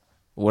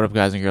What up,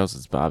 guys and girls?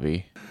 It's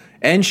Bobby.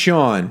 And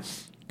Sean.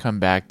 Come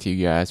back to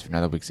you guys for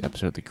another week's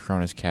episode of the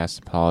Cronus Cast.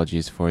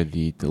 Apologies for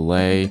the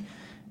delay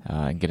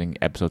in getting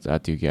episodes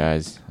out to you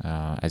guys.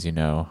 As you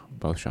know,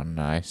 both Sean and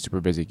I,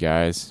 super busy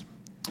guys.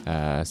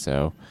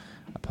 So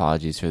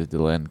apologies for the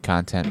delay in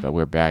content, but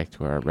we're back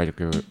to our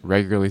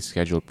regularly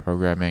scheduled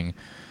programming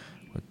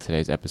with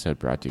today's episode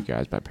brought to you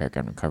guys by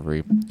Paragon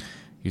Recovery.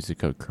 Use the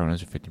code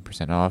Cronus for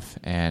 15% off,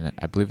 and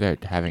I believe they're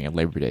having a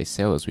Labor Day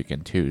sale this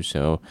weekend too,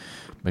 so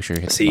make sure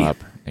you hit them up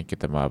and hit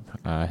them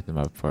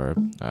up for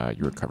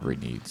your recovery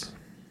needs.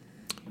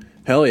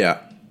 Hell yeah.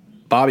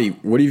 Bobby,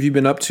 what have you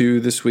been up to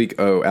this week?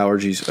 Oh,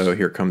 allergies. Oh,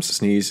 here comes the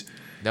sneeze.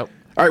 Nope.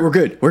 All right, we're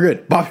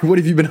good. Bobby, what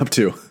have you been up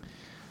to?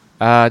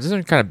 Just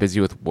been kind of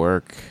busy with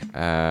work.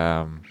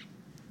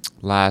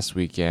 Last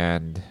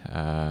weekend,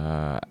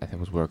 I think I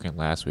was working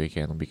last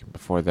weekend. The weekend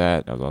before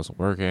that, I was also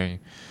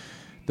working.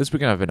 This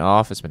weekend I've been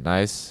off. It's been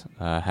nice.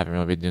 Haven't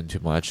really been doing too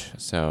much,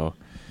 so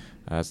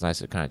it's nice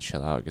to kind of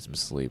chill out, get some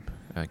sleep,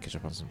 and catch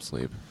up on some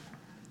sleep.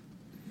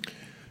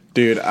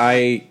 Dude,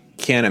 I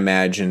can't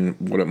imagine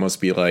what it must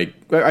be like.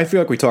 I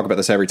feel like we talk about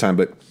this every time,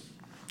 but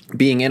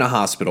being in a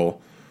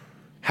hospital,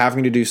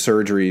 having to do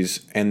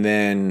surgeries, and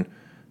then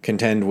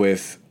contend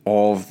with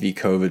all of the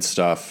COVID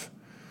stuff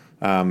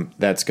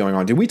that's going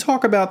on. Did we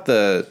talk about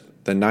the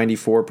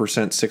 94%,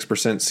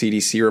 6%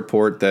 CDC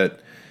report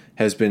that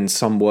has been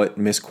somewhat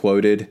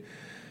misquoted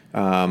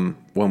when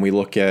we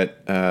look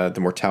at the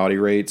mortality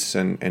rates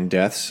and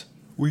deaths?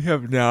 We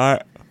have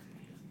not.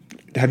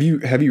 Have you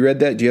read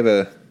that? Do you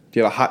have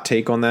a hot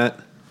take on that?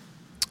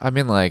 I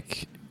mean,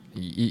 like,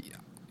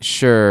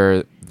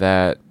 sure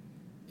that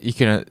you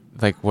can,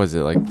 like, was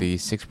it like the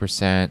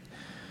 6%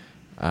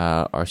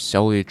 are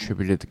solely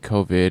attributed to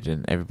COVID,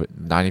 and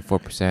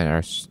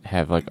 94%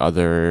 have like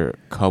other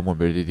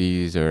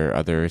comorbidities or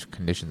other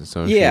conditions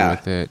associated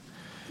with it.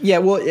 Yeah,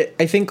 well,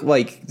 I think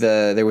like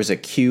there was a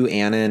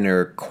QAnon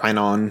or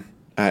Quanon.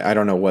 I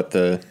don't know what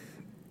the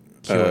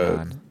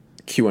QAnon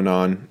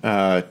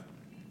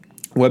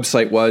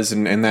website was,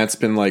 and that's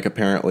been like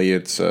apparently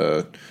it's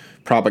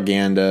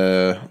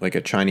propaganda, like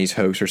a Chinese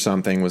hoax or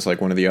something was like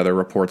one of the other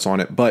reports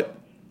on it. But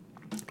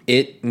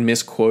it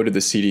misquoted the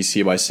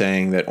CDC by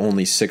saying that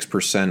only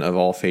 6% of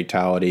all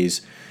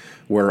fatalities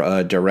were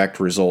a direct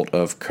result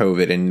of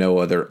COVID and no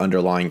other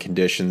underlying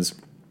conditions.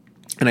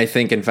 And I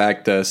think, in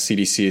fact, the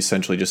CDC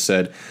essentially just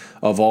said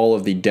of all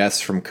of the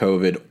deaths from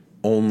COVID,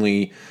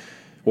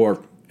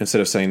 or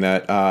instead of saying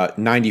that,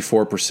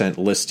 94%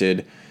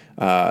 listed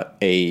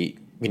a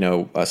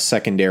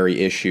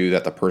secondary issue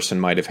that the person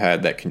might have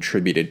had that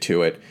contributed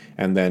to it.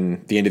 And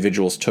then the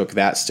individuals took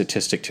that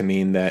statistic to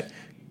mean that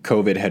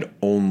COVID had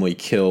only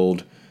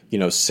killed,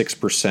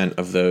 6%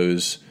 of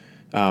those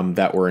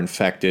that were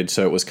infected.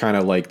 So it was kind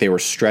of like they were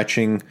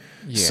stretching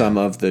some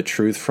of the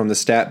truth from the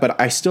stat.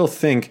 But I still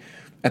think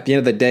at the end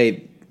of the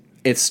day,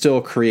 it's still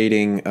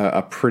creating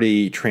a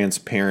pretty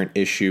transparent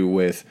issue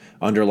with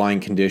underlying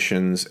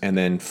conditions and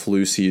then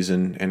flu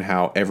season and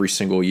how every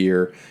single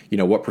year,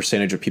 what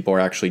percentage of people are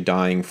actually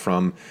dying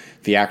from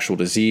the actual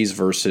disease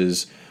or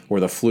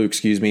the flu,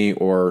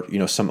 or,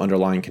 some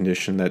underlying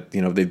condition that,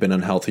 they've been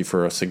unhealthy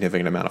for a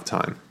significant amount of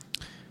time.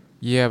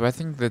 Yeah, but I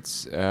think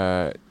that's,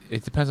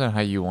 it depends on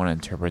how you want to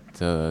interpret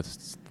the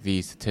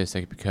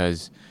statistic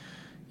because,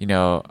 pretty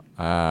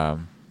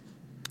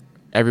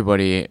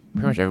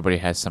much everybody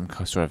has some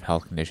sort of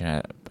health condition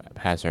at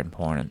a certain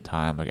point in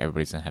time. Like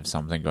everybody's gonna have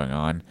something going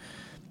on.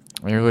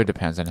 It really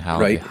depends on how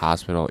the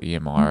hospital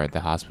EMR,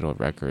 the hospital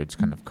records,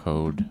 kind of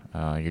code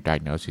your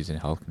diagnoses and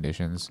health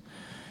conditions.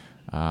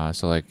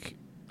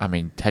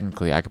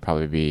 Technically, I could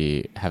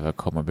probably have a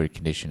comorbid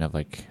condition of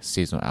like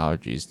seasonal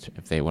allergies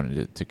if they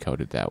wanted to code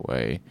it that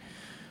way.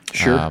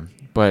 Sure.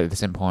 But at the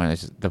same point,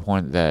 it's just the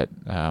point that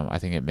I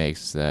think it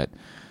makes is that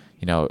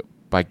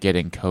by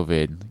getting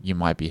COVID, you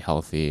might be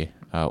healthy.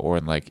 Or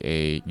in like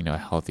a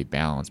healthy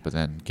balance, but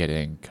then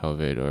getting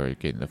COVID or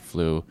getting the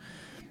flu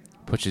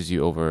pushes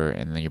you over,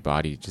 and then your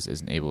body just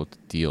isn't able to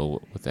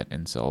deal with that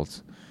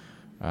insult,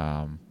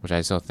 which I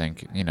still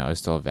think is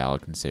still a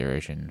valid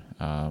consideration.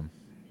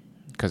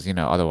 Because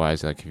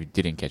otherwise, like if you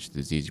didn't catch the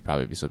disease, you'd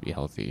probably still be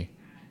healthy,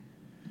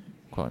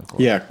 quote unquote.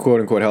 Yeah,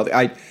 quote unquote healthy.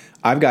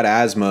 I've got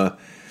asthma,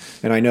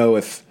 and I know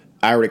if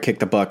I were to kick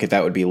the bucket,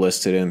 that would be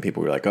listed, and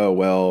people were like, "Oh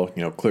well,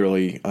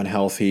 clearly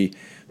unhealthy."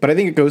 But I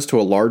think it goes to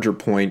a larger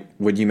point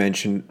when you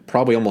mentioned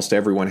probably almost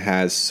everyone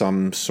has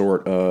some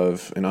sort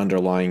of an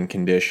underlying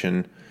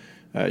condition.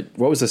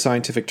 What was the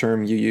scientific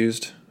term you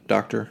used,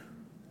 doctor?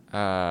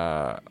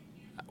 What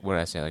did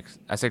I say? Like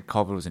I said,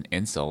 COVID was an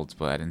insult,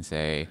 but I didn't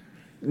say.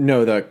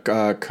 No, the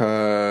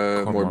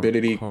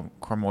morbidity.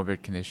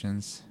 Comorbid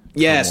conditions.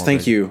 Yes,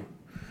 thank you.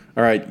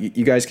 All right,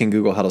 you guys can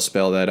Google how to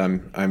spell that.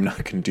 I'm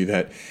not going to do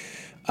that.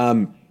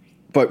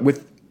 But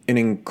with an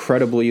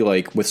incredibly,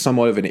 with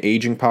somewhat of an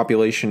aging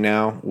population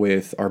now,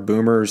 with our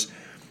boomers,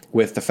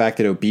 with the fact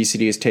that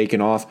obesity has taken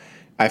off,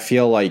 I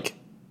feel like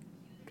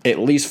at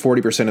least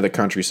 40% of the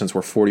country, since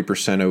we're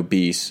 40%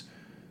 obese,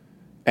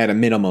 at a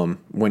minimum,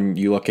 when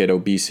you look at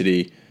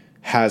obesity,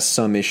 has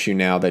some issue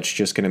now that's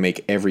just going to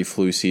make every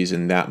flu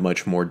season that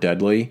much more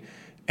deadly.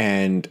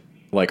 And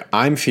like,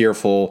 I'm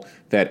fearful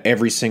that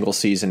every single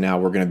season now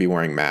we're going to be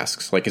wearing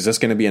masks. Like, is this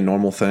going to be a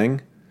normal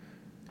thing?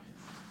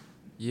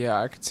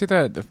 Yeah, I could see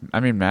that. I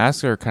mean,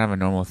 masks are kind of a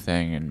normal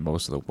thing in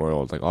most of the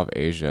world. Like all of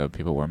Asia,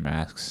 people wear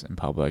masks in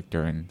public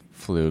during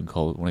flu and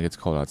cold when it gets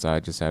cold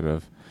outside, just out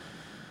of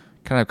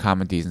kind of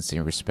common decency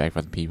and respect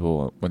for the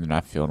people when they're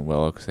not feeling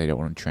well, because they don't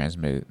want to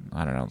transmit,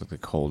 I don't know, like the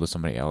cold to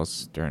somebody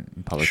else during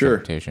public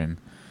transportation.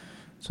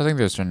 So I think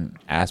there's an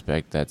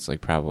aspect that's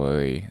like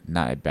probably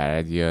not a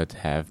bad idea to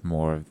have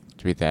more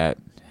to be that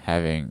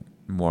having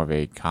more of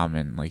a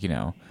common, like, you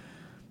know,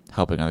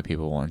 helping other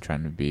people and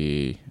trying to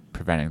be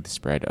preventing the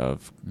spread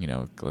of, you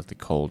know, like the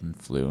cold and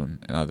flu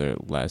and other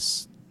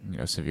less, you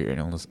know, severe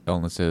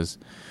illnesses.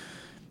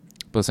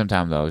 But at the same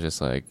time, though, it's just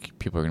like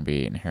people are going to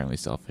be inherently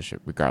selfish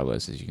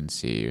regardless, as you can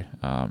see.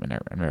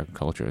 American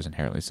culture is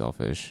inherently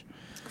selfish.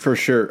 For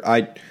sure.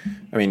 I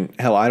mean,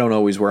 hell, I don't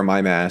always wear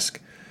my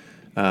mask.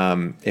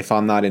 If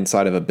I'm not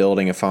inside of a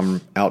building, if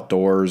I'm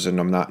outdoors and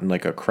I'm not in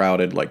like a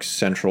crowded, like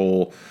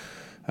Central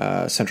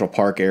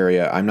Park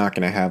area, I'm not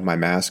going to have my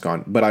mask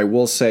on. But I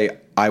will say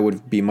I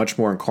would be much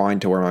more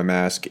inclined to wear my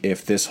mask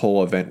if this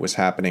whole event was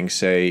happening,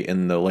 say,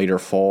 in the later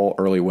fall,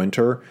 early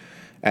winter,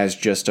 as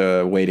just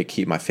a way to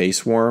keep my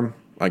face warm.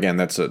 Again,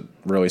 that's a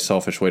really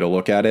selfish way to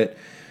look at it.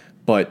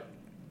 But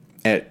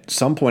at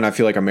some point, I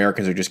feel like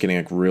Americans are just getting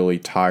like really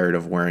tired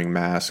of wearing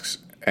masks.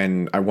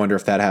 And I wonder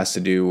if that has to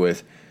do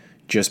with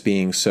just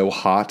being so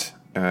hot,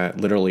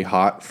 literally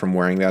hot from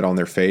wearing that on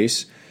their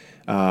face.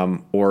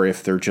 Or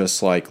if they're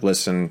just like,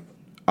 listen,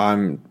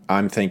 I'm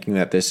thinking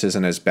that this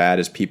isn't as bad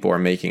as people are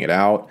making it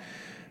out,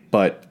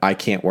 but I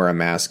can't wear a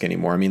mask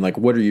anymore. I mean, like,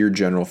 what are your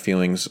general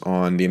feelings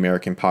on the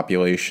American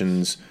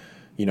population's,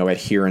 you know,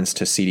 adherence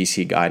to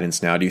CDC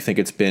guidance now? Do you think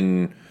it's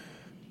been,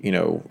 you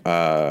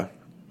know,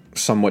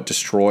 somewhat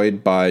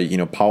destroyed by, you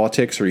know,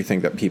 politics, or do you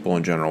think that people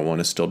in general want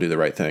to still do the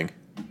right thing?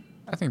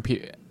 I think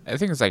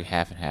it's like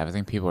half and half. I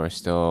think people are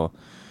still,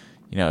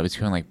 you know,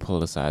 between like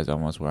politicized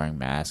almost wearing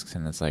masks,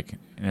 and it's like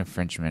an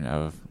infringement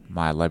of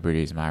my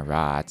liberties, my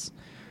rights.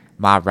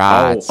 My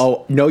rights.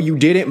 Oh, no, you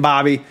didn't,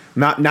 Bobby.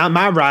 Not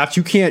my rights.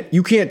 You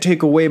can't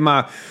take away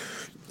my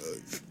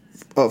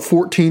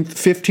 14th,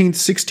 15th,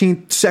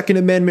 16th, Second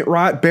Amendment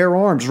right. Bear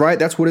arms, right?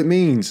 That's what it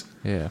means.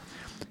 Yeah.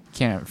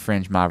 Can't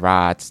infringe my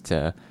rights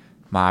to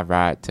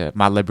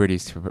my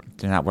liberties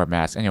to not wear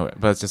masks. Anyway,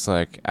 but it's just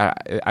like,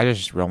 I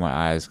just roll my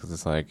eyes because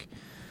it's like,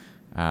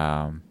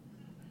 at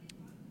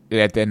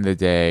the end of the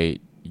day,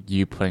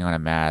 you putting on a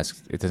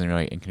mask, it doesn't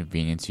really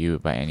inconvenience you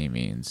by any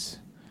means.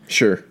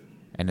 Sure.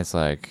 And it's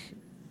like,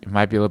 it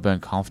might be a little bit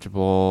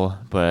uncomfortable,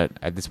 but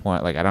at this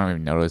point, like, I don't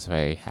even notice if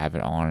I have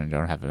it on and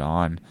don't have it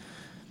on.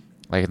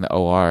 Like in the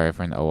OR, if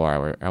we're in the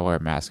OR, I wear a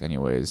mask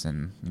anyways,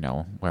 and, you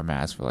know, wear a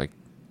mask for like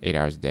 8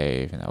 hours a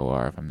day if in the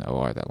OR, if I'm in the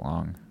OR that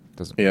long.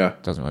 Doesn't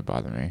really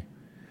bother me.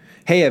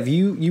 Hey, have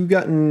you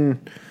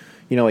gotten,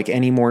 you know, like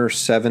any more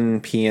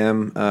 7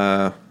 p.m.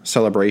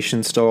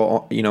 Celebrations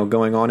still, you know,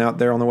 going on out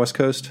there on the West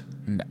Coast?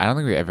 I don't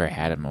think we ever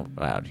had them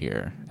out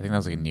here. I think that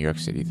was like a New York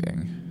City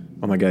thing.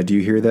 Oh my God, do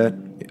you hear that,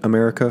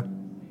 America?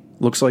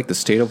 Looks like the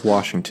state of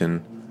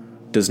Washington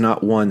does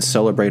not, one,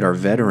 celebrate our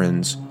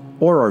veterans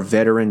or our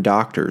veteran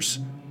doctors.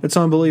 It's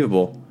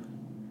unbelievable.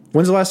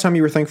 When's the last time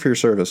you were thanked for your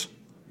service?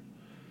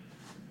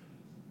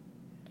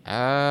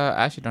 I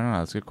actually don't know.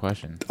 That's a good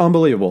question.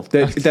 Unbelievable.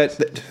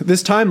 That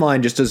this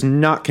timeline just does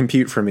not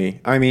compute for me.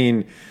 I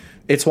mean,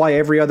 it's why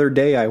every other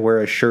day I wear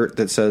a shirt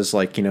that says,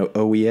 like, you know,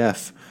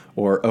 OEF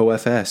or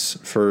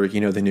OFS for, you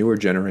know, the newer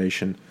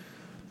generation.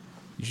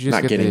 You should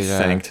just not getting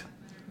thanked.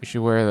 You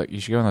should wear.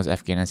 You should go in those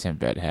Afghanistan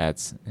vet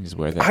hats and just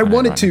wear that. I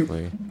wanted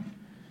to.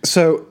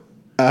 So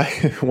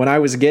when I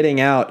was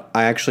getting out,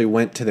 I actually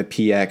went to the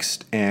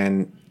PX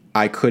and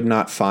I could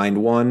not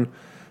find one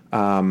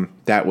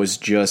that was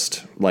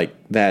just like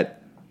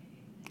that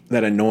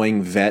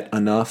annoying vet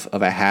enough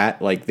of a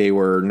hat. Like, they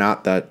were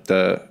not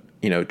the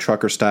you know,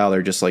 trucker style.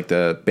 They're just like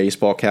the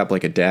baseball cap,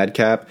 like a dad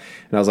cap.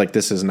 And I was like,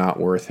 this is not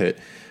worth it.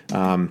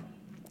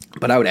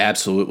 But I would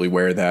absolutely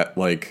wear that,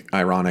 like,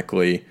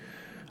 ironically,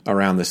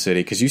 around the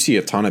city, because you see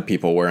a ton of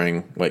people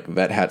wearing like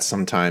vet hats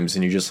sometimes,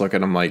 and you just look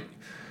at them like,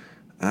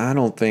 I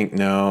don't think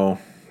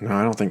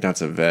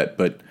that's a vet.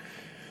 But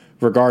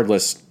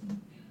regardless,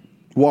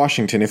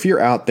 Washington, if you're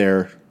out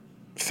there,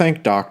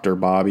 thank Dr.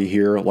 Bobby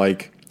here.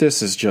 Like,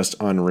 this is just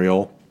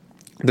unreal.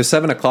 The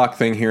 7 o'clock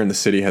thing here in the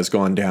city has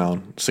gone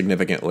down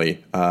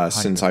significantly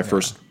since I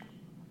first,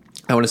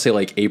 I want to say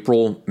like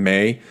April,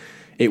 May.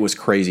 It was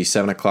crazy.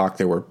 7 o'clock,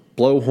 there were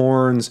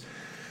blowhorns.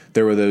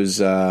 There were those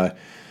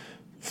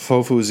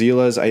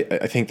Fofuzilas.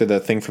 I think they're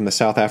the thing from the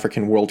South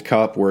African World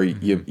Cup where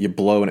you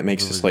blow and it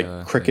makes this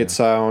like cricket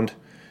sound.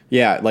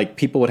 Yeah, like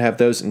people would have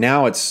those.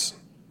 Now it's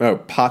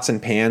pots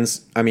and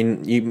pans. I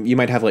mean, you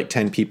might have like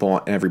 10 people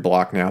on every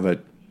block now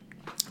that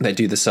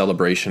do the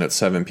celebration at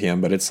 7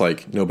 p.m., but it's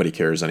like nobody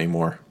cares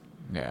anymore.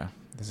 Yeah,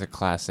 there's a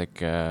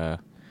classic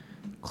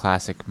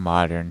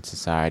modern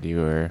society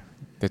where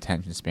the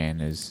attention span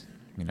is,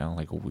 you know,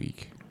 like a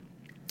week.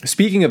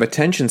 Speaking of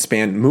attention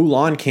span,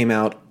 Mulan came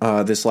out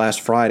this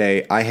last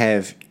Friday. I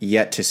have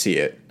yet to see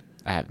it.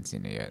 I haven't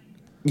seen it yet.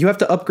 You have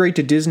to upgrade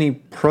to Disney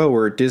Pro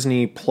or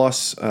Disney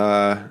Plus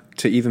to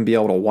even be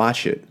able to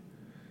watch it.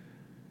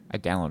 I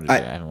downloaded it. I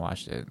haven't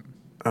watched it.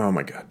 Oh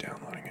my god,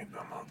 downloading it.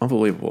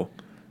 Unbelievable.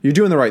 You're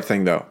doing the right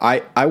thing, though.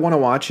 I want to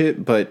watch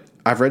it, but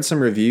I've read some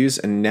reviews,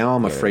 and now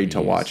I'm afraid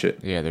to watch it.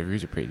 Yeah, the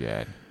reviews are pretty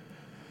bad.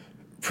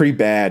 Pretty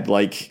bad.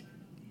 Like,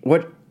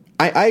 what...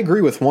 I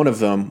agree with one of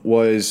them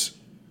was...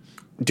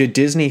 Did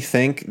Disney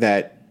think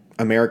that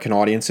American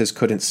audiences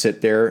couldn't sit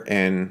there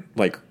and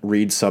like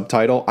read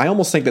subtitle? I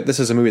almost think that this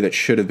is a movie that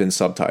should have been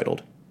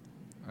subtitled.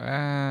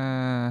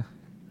 I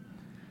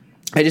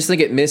just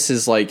think it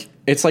misses like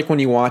it's like when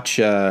you watch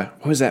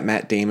what was that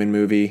Matt Damon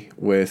movie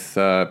with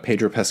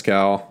Pedro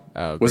Pascal?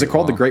 Was it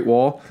called The Great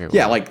Wall?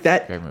 Yeah, like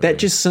that. That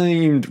just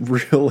seemed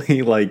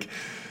really like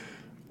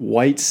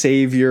white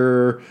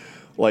savior.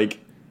 Like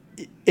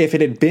if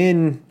it had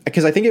been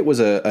because I think it was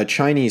a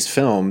Chinese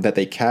film that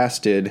they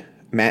casted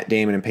Matt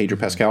Damon and Pedro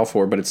Pascal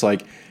for, but it's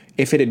like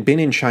if it had been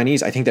in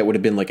Chinese, I think that would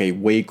have been like a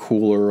way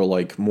cooler,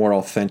 like more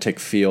authentic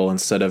feel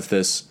instead of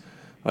this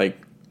like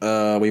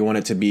we want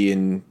it to be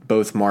in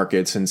both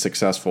markets and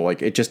successful.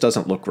 Like it just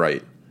doesn't look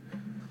right.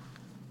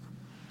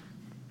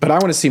 But I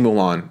want to see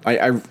Mulan.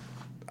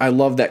 I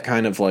love that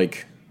kind of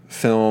like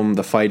film,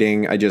 the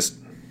fighting.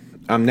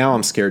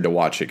 I'm scared to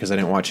watch it because I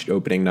didn't watch it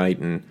opening night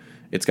and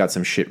it's got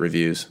some shit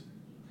reviews.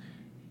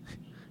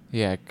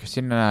 Yeah,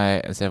 Christina and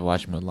I, instead of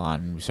watching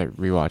Mulan, we started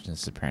rewatching The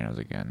Sopranos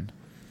again.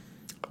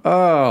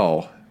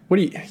 Oh,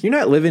 you're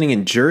not living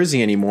in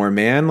Jersey anymore,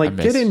 man. Like,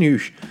 get in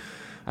you.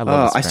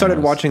 I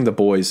started watching The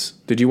Boys.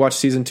 Did you watch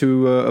season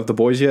 2 of The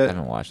Boys yet? I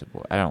haven't watched The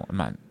Boys. I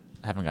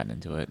haven't gotten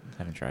into it. I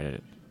haven't tried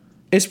it.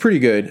 It's pretty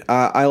good.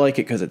 I like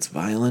it because it's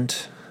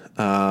violent.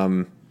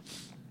 But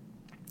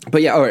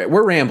yeah, all right,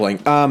 we're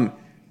rambling.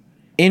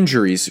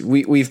 Injuries.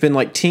 We've been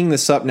like teeing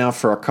this up now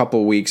for a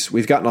couple weeks.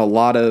 We've gotten a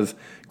lot of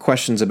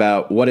questions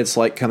about what it's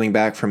like coming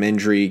back from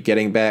injury,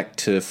 getting back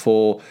to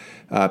full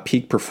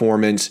peak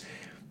performance,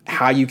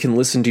 how you can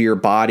listen to your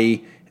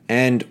body.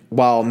 And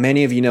while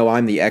many of you know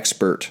I'm the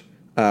expert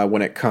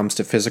when it comes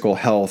to physical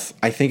health,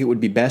 I think it would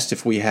be best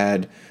if we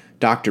had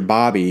Dr.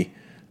 Bobby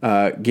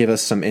give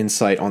us some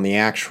insight on the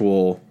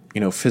actual,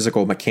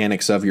 physical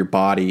mechanics of your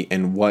body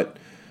and what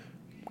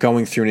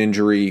going through an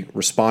injury,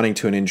 responding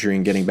to an injury,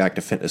 and getting back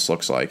to fitness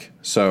looks like.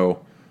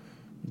 So,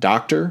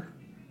 doctor?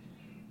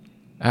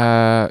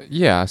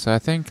 Yeah, so I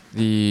think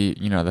the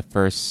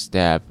first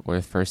step or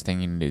the first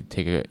thing you need to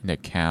take into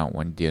account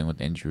when dealing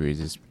with injuries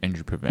is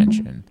injury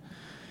prevention.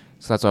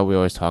 So that's why we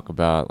always talk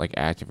about like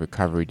active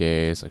recovery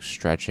days, like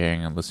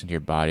stretching and listening to your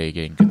body,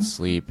 getting good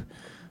sleep,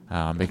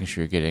 making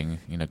sure you're getting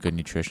good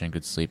nutrition,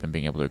 good sleep, and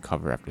being able to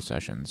recover after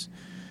sessions.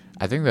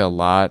 I think that a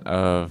lot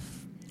of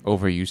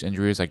overuse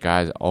injuries, like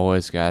guys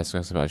ask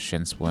us about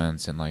shin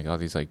splints and like all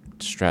these like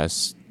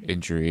stress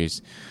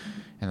injuries.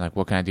 And like,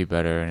 what can I do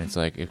better? And it's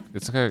like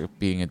it's like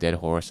beating a dead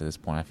horse at this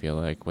point. I feel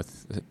like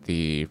with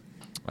the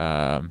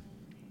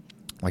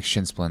like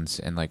shin splints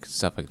and like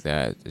stuff like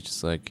that. It's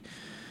just like,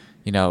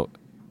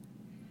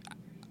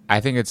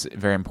 I think it's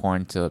very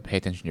important to pay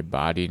attention to your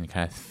body and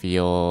kind of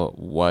feel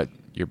what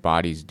your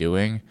body's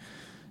doing,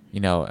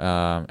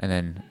 and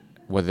then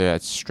whether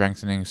that's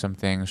strengthening some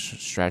things,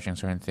 stretching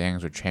certain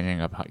things, or changing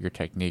up your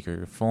technique or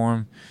your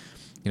form.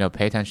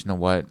 Pay attention to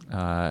what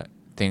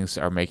things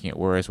are making it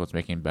worse, what's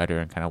making it better,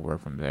 and kind of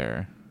work from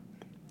there.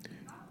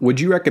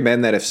 Would you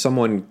recommend that if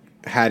someone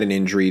had an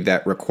injury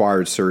that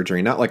required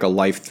surgery, not like a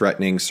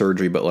life-threatening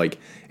surgery, but like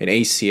an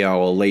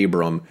ACL, a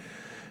labrum,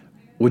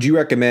 would you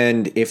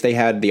recommend if they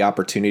had the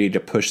opportunity to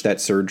push that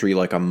surgery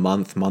like a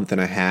month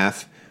and a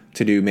half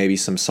to do maybe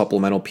some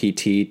supplemental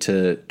PT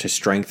to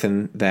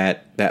strengthen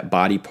that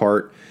body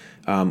part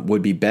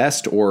would be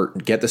best, or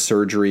get the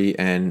surgery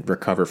and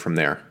recover from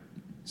there?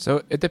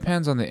 So it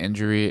depends on the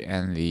injury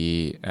and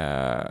the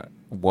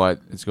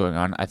what is going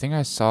on. I think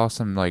I saw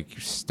some like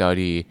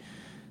study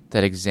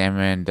that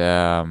examined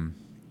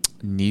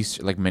knee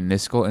like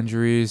meniscal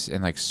injuries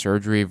and like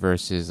surgery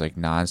versus like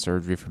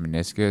non-surgery for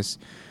meniscus.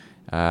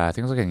 I think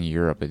it was like in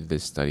Europe they did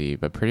this study,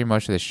 but pretty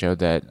much they showed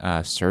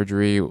that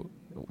surgery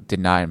did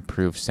not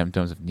improve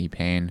symptoms of knee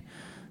pain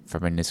for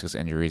meniscus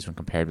injuries when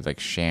compared with like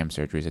sham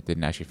surgeries that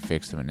didn't actually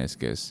fix the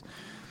meniscus.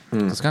 So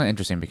it's kind of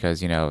interesting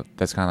because,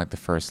 that's kind of like the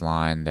first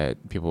line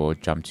that people will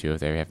jump to if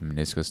they have a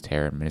meniscus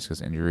tear and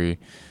meniscus injury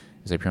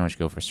is they pretty much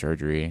go for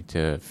surgery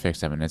to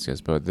fix that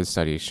meniscus. But this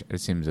study, it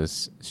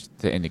seems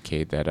to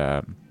indicate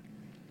that,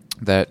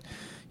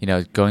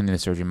 going into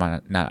surgery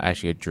might not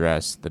actually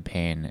address the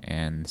pain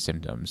and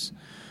symptoms.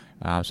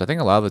 So I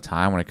think a lot of the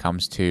time when it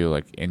comes to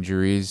like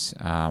injuries,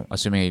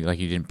 assuming like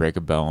you didn't break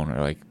a bone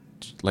or like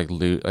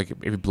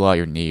if you blow out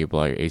your knee, you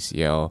blow out your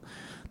ACL,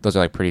 those are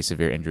like pretty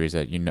severe injuries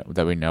that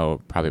that we know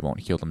probably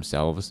won't heal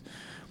themselves.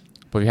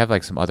 But if you have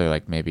like some other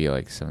like maybe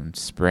like some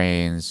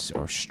sprains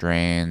or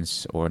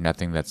strains or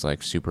nothing that's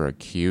like super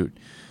acute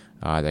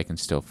that can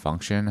still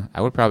function,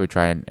 I would probably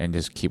try and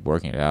just keep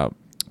working it out.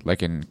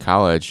 Like in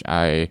college,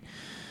 I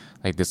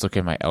like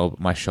dislocated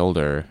my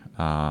shoulder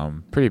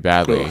pretty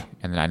badly, Ugh.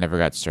 and then I never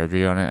got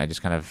surgery on it. I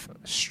just kind of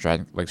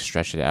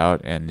stretched it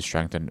out and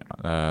strengthened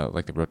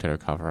like the rotator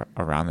cuff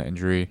around the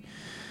injury.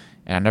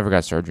 And I never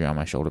got surgery on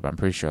my shoulder, but I'm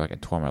pretty sure like I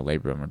tore my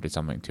labrum or did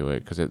something to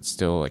it because it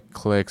still like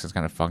clicks. It's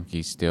kind of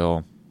funky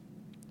still,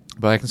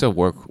 but I can still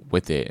work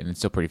with it, and it's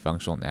still pretty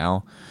functional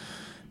now.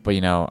 But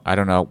I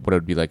don't know what it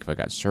would be like if I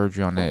got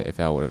surgery on it, if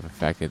that would have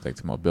affected like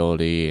the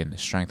mobility and the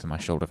strength of my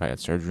shoulder if I had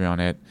surgery on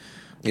it.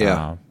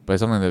 Yeah. But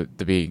it's something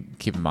to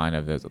keep in mind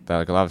of that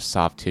like a lot of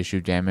soft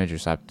tissue damage or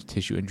soft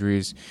tissue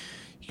injuries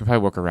you can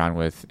probably work around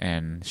with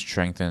and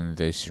strengthen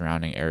the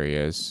surrounding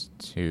areas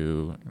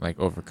to like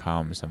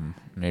overcome some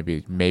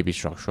maybe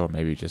structural,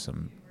 maybe just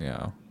some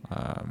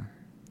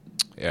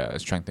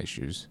strength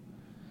issues.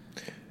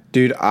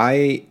 Dude,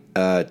 I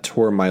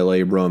tore my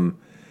labrum,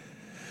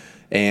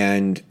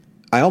 and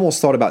I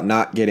almost thought about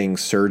not getting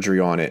surgery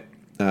on it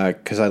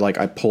because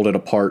I pulled it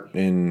apart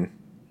in,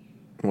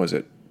 what was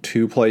it,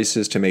 2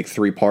 places to make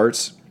 3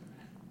 parts,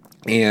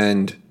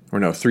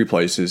 three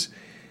places.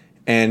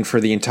 And for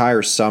the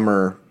entire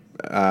summer,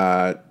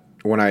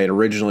 when I had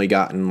originally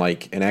gotten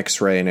like an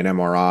X-ray and an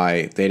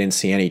MRI, they didn't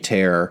see any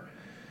tear.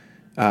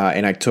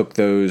 And I took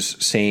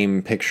those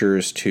same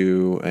pictures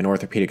to an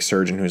orthopedic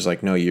surgeon who's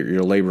like, no,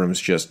 your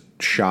labrum's just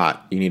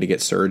shot. You need to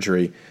get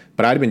surgery.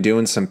 But I'd been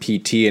doing some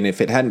PT, and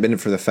if it hadn't been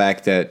for the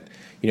fact that,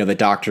 the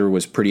doctor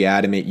was pretty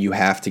adamant, you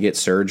have to get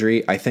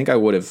surgery, I think I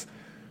would have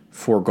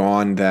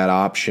foregone that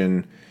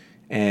option,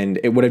 and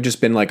it would have just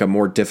been like a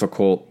more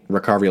difficult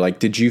recovery. Like,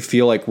 did you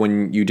feel like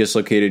when you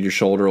dislocated your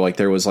shoulder, like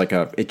there was like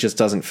it just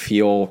doesn't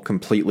feel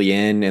completely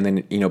in, and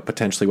then,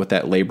 potentially with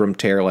that labrum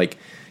tear, like,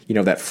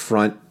 that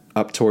front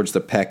up towards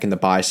the pec and the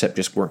bicep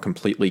just weren't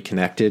completely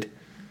connected?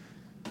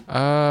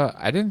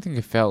 I didn't think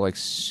it felt like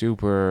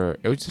super.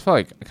 It just felt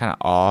like kind of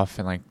off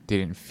and like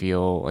didn't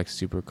feel like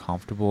super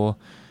comfortable.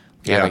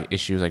 We had like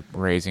issues like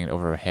raising it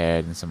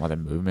overhead and some other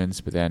movements,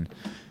 but then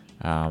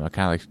I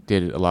kind of like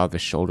did a lot of the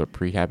shoulder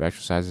prehab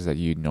exercises that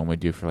you normally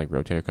do for like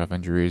rotator cuff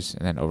injuries,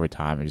 and then over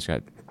time it just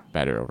got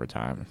better over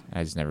time.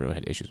 I just never really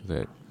had issues with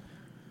it.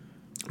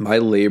 My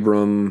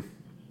labrum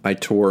I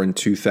tore in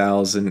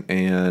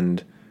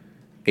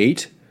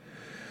 2008,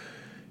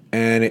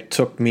 and it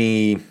took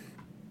me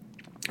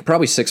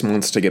probably 6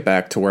 months to get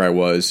back to where I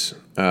was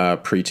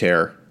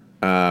pre-tear.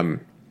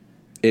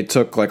 It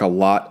took like a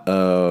lot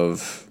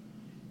of,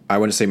 I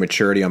wouldn't say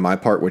maturity on my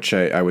part, which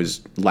I was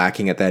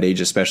lacking at that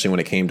age, especially when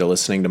it came to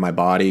listening to my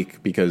body,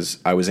 because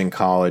I was in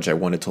college. I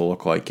wanted to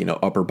look like,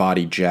 upper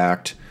body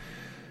jacked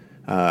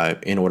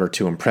in order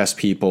to impress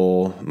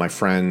people, my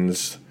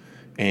friends.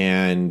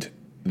 And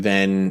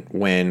then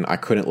when I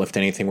couldn't lift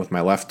anything with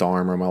my left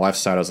arm or my left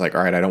side, I was like,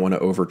 all right, I don't want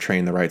to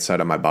overtrain the right side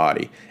of my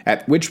body.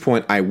 At which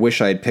point I wish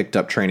I had picked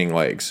up training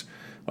legs.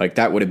 Like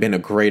that would have been a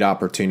great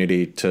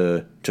opportunity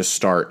to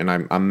start. And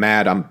I'm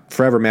mad. I'm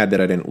forever mad that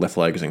I didn't lift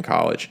legs in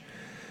college.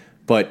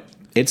 But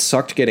it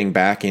sucked getting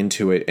back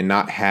into it and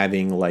not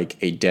having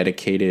like a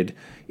dedicated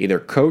either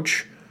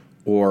coach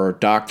or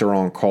doctor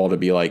on call to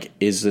be like,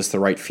 is this the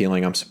right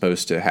feeling I'm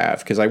supposed to have?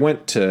 Because I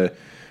went to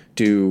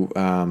do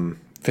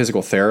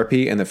physical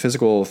therapy, and the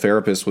physical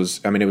therapist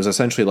was, it was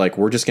essentially like,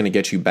 we're just going to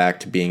get you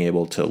back to being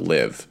able to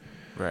live.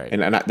 Right.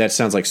 And that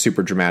sounds like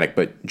super dramatic,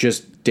 but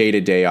just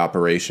day-to-day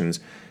operations.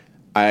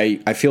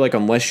 I feel like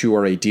unless you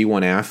are a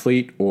D1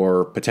 athlete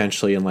or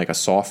potentially in like a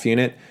soft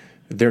unit,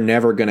 they're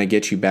never going to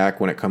get you back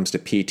when it comes to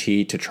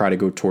PT to try to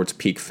go towards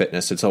peak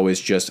fitness. It's always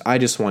just, I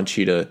just want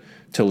you to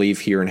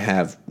leave here and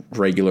have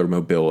regular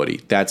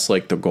mobility. That's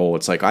like the goal.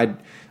 It's like, I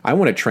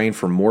want to train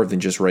for more than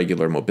just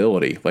regular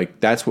mobility. Like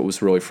that's what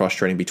was really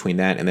frustrating between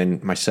that and then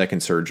my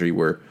second surgery,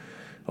 where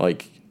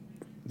like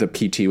the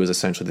PT was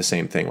essentially the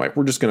same thing. Like,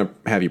 we're just going to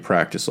have you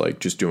practice like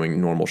just doing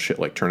normal shit,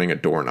 like turning a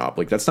doorknob.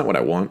 Like that's not what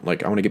I want.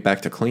 Like I want to get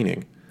back to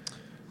cleaning.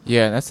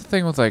 Yeah, that's the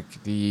thing with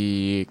like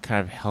the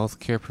kind of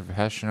healthcare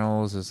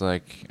professionals is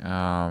like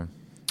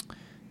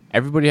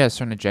everybody has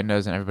certain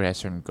agendas and everybody has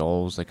certain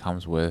goals that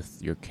comes with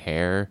your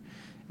care,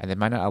 and they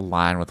might not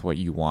align with what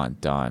you want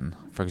done.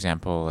 For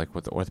example, like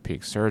with the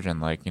orthopedic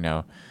surgeon, like,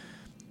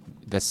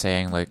 that's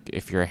saying like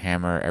if you're a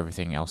hammer,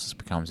 everything else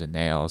becomes a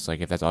nail. It's like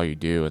if that's all you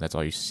do and that's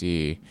all you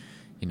see,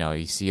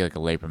 you see like a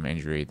labrum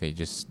injury, they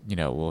just,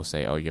 will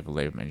say, oh, you have a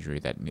labrum injury,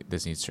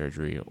 this needs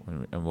surgery,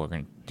 and we're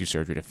going to do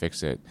surgery to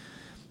fix it.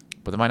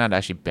 But they might not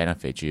actually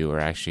benefit you or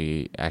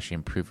actually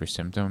improve your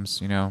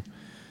symptoms, And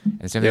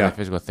the same thing with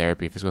physical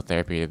therapy. Physical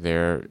therapy,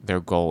 their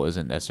goal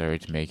isn't necessarily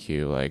to make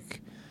you like,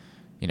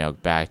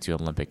 back to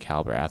Olympic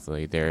caliber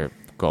athlete. Their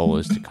goal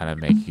is to kind of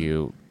make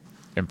you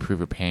improve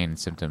your pain and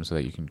symptoms so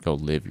that you can go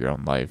live your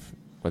own life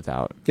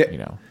without,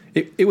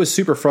 It was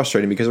super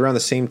frustrating because around the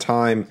same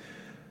time,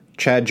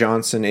 Chad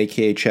Johnson,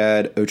 a.k.a.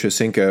 Chad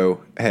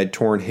Ochocinco, had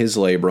torn his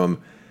labrum,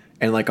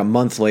 and like a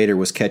month later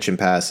was catching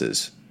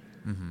passes.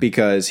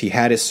 Because he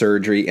had his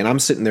surgery, and I'm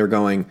sitting there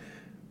going,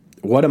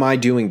 what am I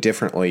doing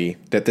differently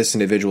that this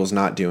individual is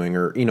not doing?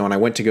 Or, and I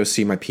went to go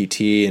see my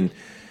PT, and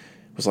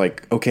was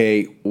like,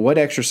 okay, what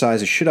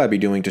exercises should I be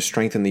doing to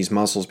strengthen these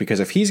muscles? Because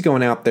if he's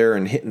going out there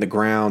and hitting the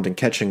ground and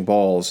catching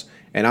balls,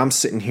 and I'm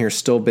sitting here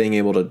still being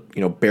able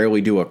to,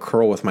 barely do a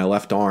curl with my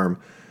left arm,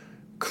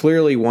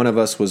 clearly one of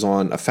us was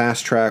on a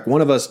fast track.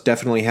 One of us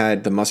definitely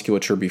had the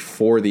musculature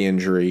before the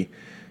injury,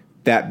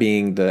 that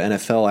being the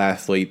NFL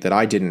athlete that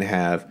I didn't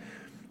have.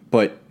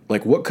 But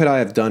like, what could I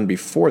have done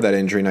before that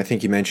injury? And I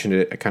think you mentioned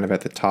it kind of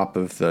at the top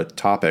of the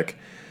topic,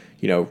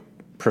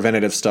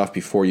 preventative stuff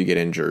before you get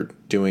injured,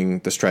 doing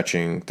the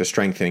stretching, the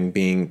strengthening,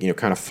 being,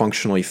 kind of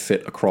functionally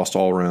fit across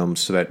all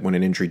realms so that when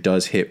an injury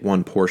does hit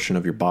one portion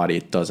of your body,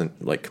 it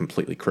doesn't like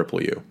completely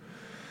cripple you.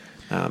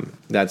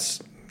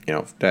 That's,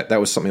 that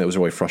was something that was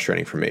really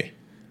frustrating for me.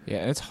 Yeah,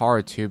 and it's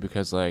hard too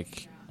because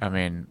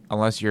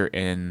unless you're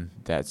in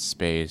that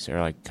space or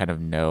like kind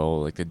of know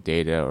like the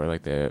data or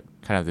like the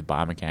kind of the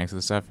biomechanics of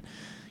the stuff,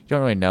 you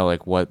don't really know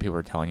like what people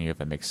are telling you, if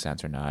it makes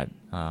sense or not.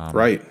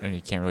 Right. And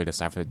you can't really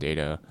decipher the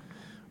data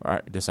or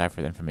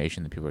decipher the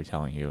information that people are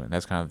telling you, and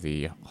that's kind of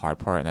the hard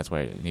part. And that's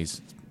why it needs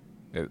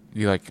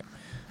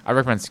I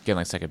recommend getting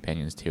like second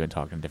opinions too and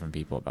talking to different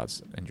people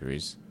about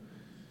injuries.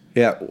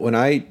 Yeah, when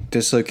I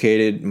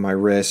dislocated my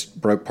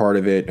wrist, broke part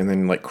of it, and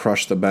then like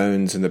crushed the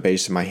bones in the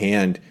base of my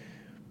hand,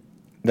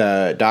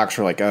 the docs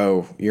were like,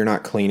 "Oh, you're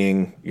not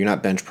cleaning, you're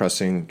not bench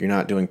pressing, you're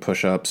not doing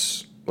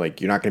push-ups,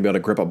 like you're not going to be able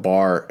to grip a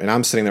bar." And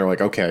I'm sitting there like,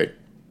 "Okay,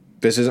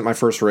 this isn't my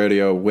first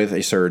rodeo with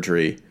a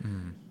surgery.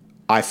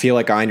 I feel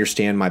like I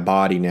understand my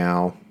body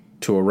now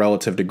to a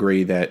relative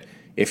degree that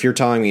if you're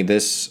telling me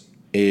this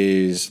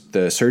is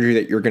the surgery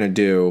that you're going to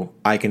do,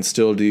 I can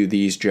still do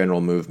these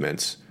general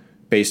movements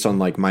based on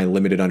like my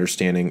limited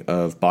understanding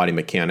of body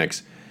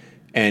mechanics.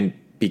 And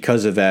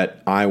because of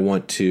that, I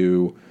want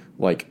to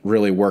like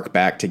really work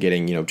back to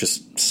getting,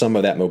 just some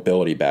of that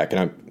mobility back."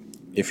 And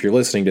if you're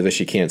listening to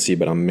this, you can't see,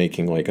 but I'm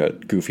making like a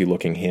goofy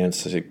looking hand,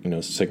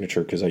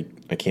 signature because I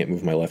can't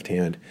move my left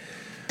hand.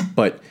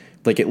 But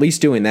like at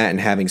least doing that and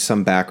having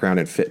some background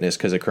in fitness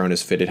because of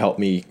Cronus Fit, it helped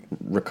me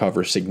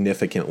recover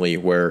significantly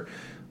where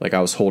like I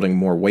was holding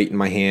more weight in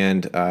my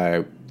hand.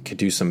 I could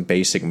do some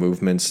basic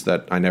movements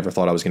that I never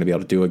thought I was going to be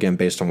able to do again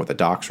based on what the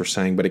docs were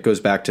saying. But it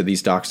goes back to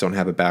these docs don't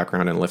have a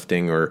background in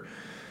lifting or,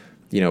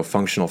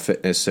 functional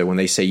fitness. So when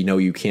they say,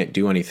 you can't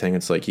do anything,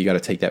 it's like you got to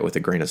take that with a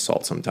grain of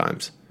salt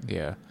sometimes.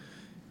 Yeah.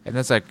 And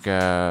that's like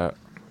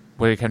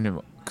when it came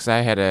to, because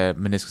I had a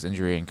meniscus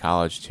injury in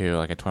college too,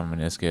 like a torn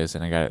meniscus,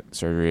 and I got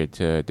surgery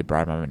to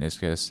debride my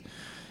meniscus.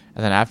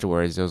 And then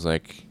afterwards, it was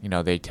like,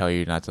 they tell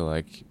you not to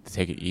like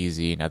take it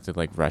easy, not to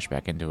like rush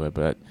back into it.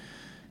 But,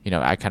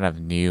 I kind of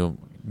knew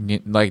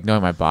like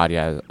knowing my body,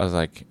 I was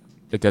like,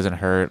 it doesn't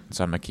hurt,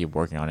 so I'm gonna keep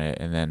working on it.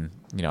 And then,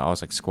 I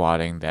was like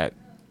squatting that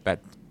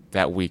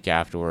week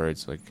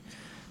afterwards, like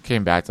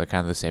came back to like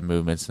kind of the same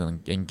movements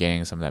and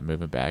gaining some of that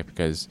movement back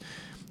because,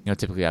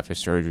 typically after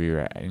surgery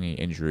or any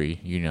injury,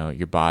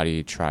 your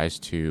body tries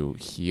to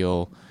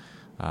heal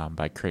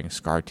by creating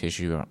scar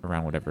tissue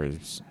around whatever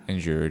is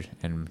injured,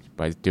 and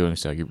by doing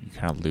so, you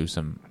kind of lose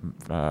some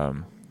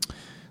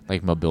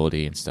like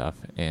mobility and stuff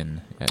in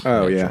that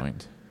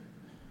joint.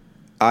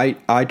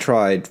 I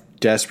tried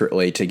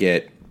desperately to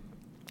get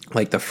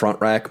like the front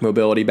rack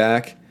mobility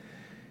back,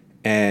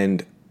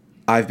 and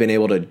I've been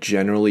able to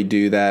generally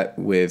do that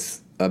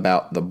with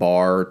about the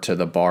bar to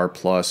the bar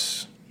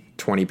plus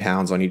 20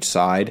 pounds on each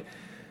side.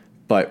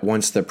 But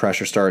once the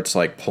pressure starts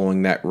like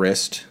pulling that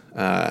wrist,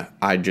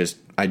 I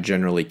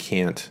generally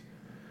can't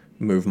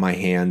move my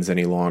hands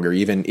any longer.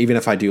 Even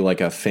if I do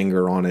like a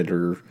finger on it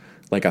or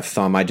like a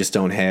thumb, I just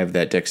don't have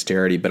that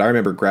dexterity. But I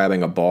remember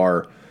grabbing a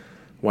bar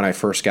when I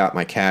first got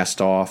my cast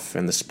off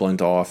and the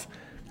splint off,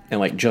 and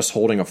like just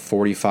holding a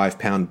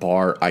 45-pound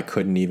bar I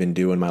couldn't even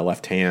do in my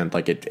left hand.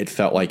 Like it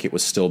felt like it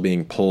was still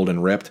being pulled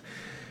and ripped.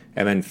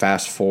 And then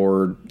fast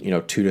forward,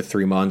 2 to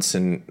 3 months,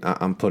 and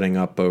I'm putting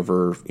up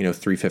over,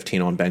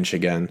 315 on bench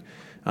again,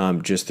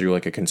 just through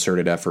like a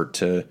concerted effort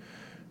to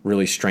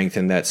really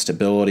strengthen that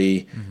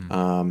stability,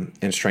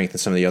 and strengthen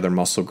some of the other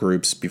muscle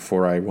groups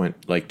before I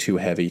went like too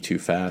heavy, too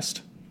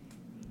fast.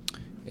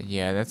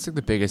 Yeah, that's like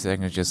the biggest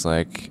thing is just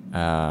like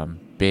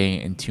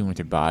being in tune with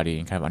your body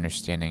and kind of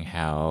understanding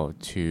how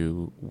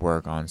to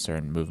work on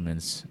certain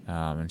movements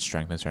and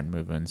strengthen certain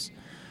movements.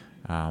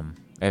 And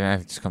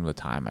that just comes with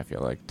time, I feel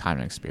like, time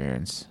and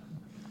experience.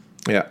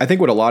 Yeah, I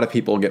think what a lot of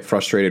people get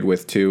frustrated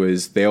with, too,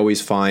 is they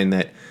always find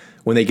that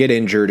when they get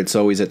injured, it's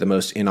always at the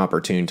most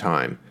inopportune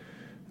time.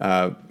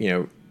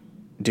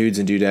 Dudes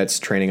and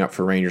dudettes training up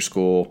for Ranger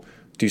School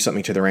do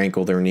something to their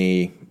ankle, their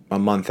knee, a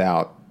month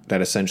out that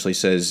essentially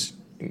says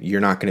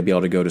you're not going to be able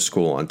to go to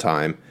school on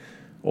time.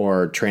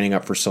 Or training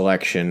up for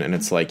selection, and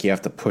it's like you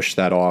have to push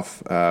that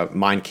off.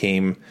 Mine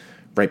came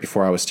right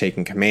before I was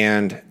taking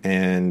command,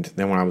 and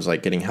then when I was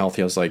like getting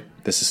healthy, I was like,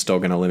 this is still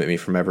going to limit me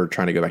from ever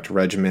trying to go back to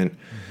regiment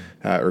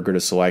or go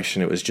to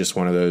selection. It was just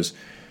one of those,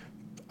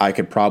 I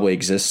could probably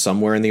exist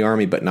somewhere in the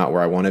Army, but not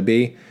where I want to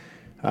be.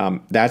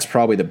 That's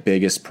probably the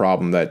biggest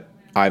problem that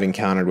I've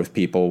encountered with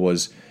people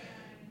was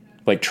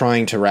like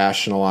trying to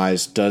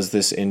rationalize, does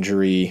this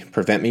injury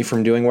prevent me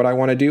from doing what I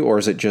want to do, or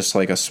is it just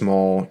like a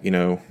small,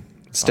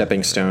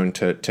 stepping stone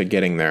to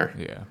getting there.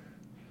 Yeah.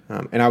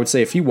 And I would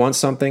say if you want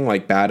something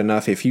like bad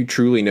enough, if you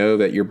truly know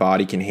that your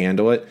body can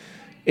handle it,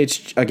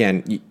 it's,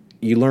 again,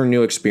 you learn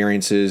new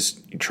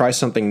experiences, you try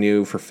something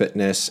new for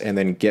fitness, and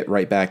then get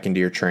right back into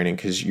your training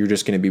because you're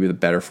just going to be the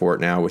better for it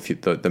now with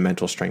the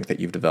mental strength that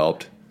you've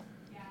developed.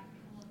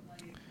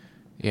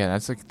 Yeah,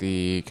 that's like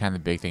the kind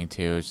of big thing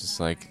too. It's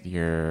just like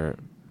your,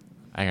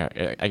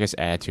 I guess,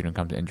 attitude when it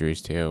comes to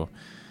injuries too.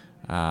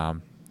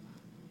 And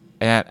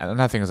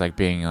another thing is like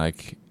being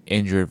like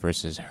injured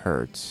versus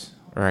hurt.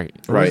 Right.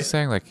 What was it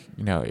saying? Like,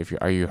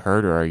 are you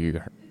hurt or are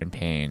you in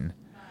pain?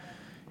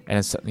 And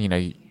it's,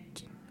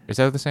 is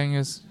that what the saying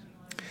is?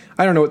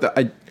 I don't know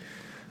what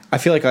I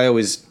feel like I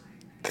always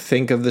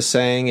think of the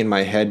saying in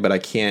my head, but I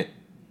can't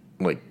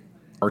like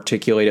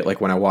articulate it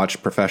like when I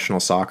watch professional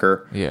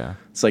soccer. Yeah.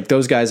 It's like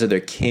those guys are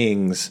the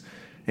kings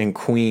and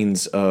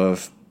queens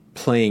of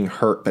playing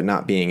hurt but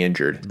not being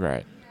injured.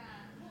 Right.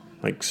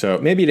 Like, so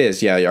maybe it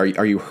is. Yeah.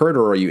 Are you hurt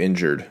or are you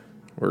injured?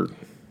 Or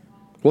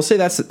we'll say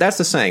that's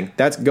the saying.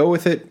 Go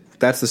with it.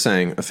 That's the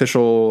saying.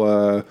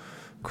 Official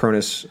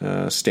Cronus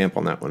stamp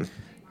on that one.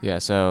 Yeah,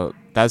 so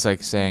that's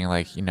like saying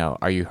like,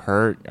 are you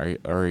hurt or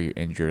are you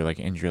injured? Like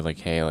injured, like,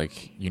 hey,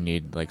 like you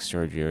need like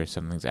surgery or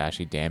something's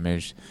actually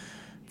damaged.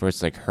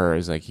 Versus like hurt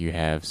is like you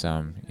have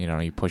some,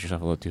 you push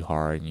yourself a little too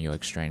hard and you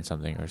like strain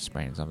something or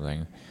sprain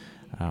something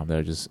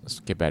that'll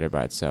just get better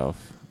by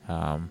itself.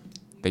 That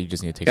you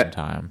just need to take some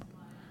time.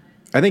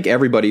 I think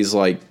everybody's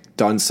like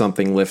done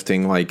something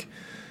lifting. Like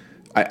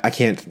I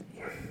can't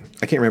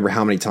remember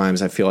how many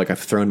times I feel like I've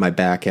thrown my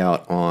back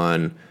out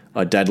on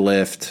a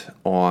deadlift,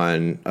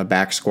 on a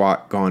back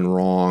squat gone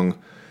wrong,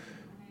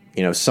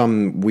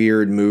 some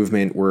weird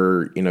movement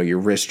where, your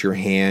wrist, your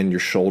hand, your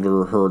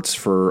shoulder hurts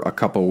for a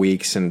couple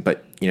weeks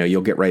but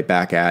you'll get right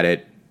back at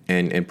it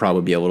and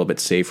probably be a little bit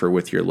safer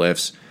with your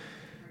lifts.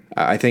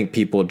 I think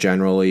people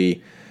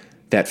generally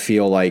that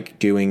feel like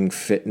doing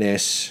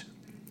fitness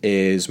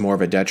is more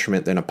of a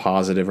detriment than a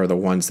positive are the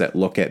ones that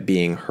look at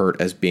being hurt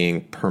as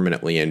being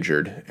permanently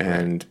injured.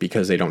 And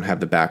because they don't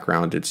have the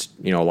background, it's,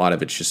 a lot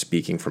of it's just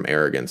speaking from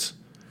arrogance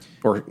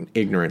or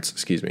ignorance,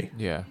 excuse me.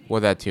 Yeah. Well,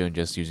 that too, and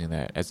just using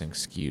that as an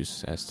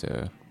excuse as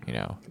to,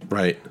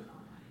 Right.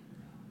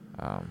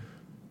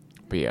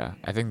 But yeah,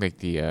 I think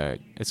like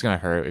it's going to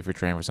hurt if you're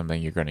training for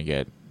something you're going to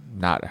get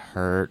not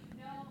hurt,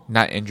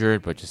 not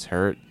injured, but just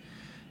hurt.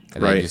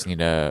 And then you just need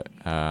to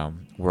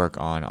work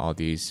on all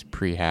these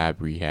prehab,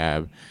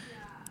 rehab,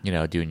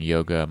 doing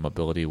yoga,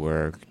 mobility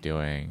work,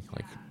 doing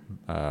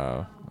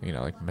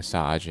like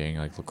massaging,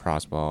 like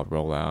lacrosse ball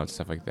rollout,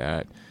 stuff like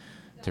that,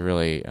 to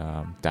really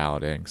dial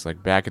it in. Because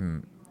like back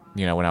in,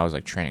 when I was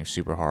like training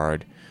super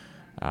hard,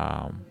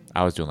 I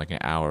was doing like an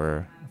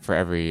hour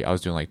I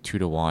was doing like 2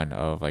 to 1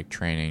 of like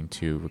training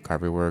to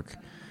recovery work.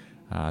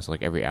 So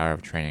like every hour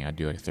of training, I'd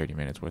do like 30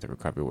 minutes worth of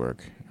recovery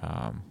work.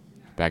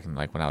 Back in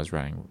like when I was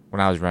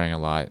running a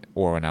lot,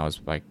 or when I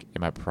was like in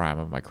my prime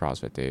of my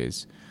CrossFit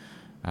days,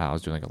 I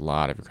was doing like a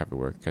lot of recovery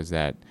work because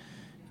that,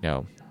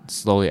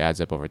 slowly adds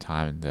up over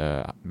time.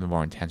 The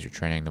more intense you're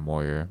training, the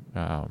more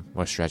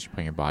more stress you're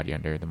putting your body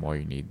under, the more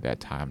you need that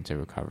time to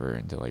recover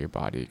and to let your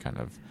body kind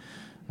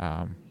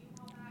of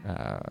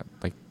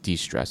like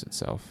de-stress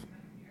itself.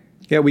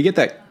 Yeah, we get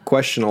that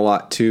question a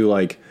lot too.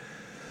 Like,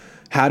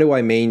 how do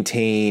I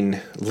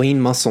maintain lean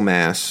muscle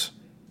mass,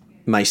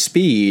 my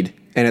speed,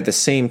 and at the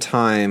same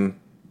time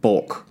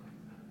bulk?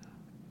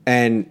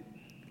 And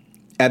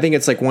I think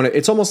it's like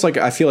it's almost like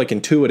I feel like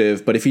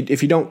intuitive, but if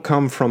you don't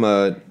come from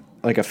a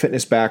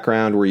fitness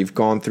background where you've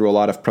gone through a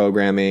lot of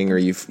programming or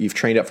you've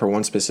trained up for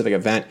one specific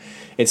event,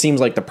 it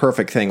seems like the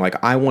perfect thing.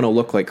 Like, I want to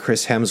look like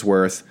Chris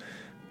Hemsworth,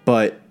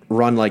 but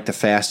run like the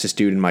fastest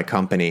dude in my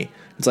company.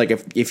 It's like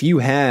if you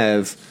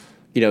have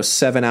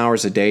 7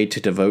 hours a day to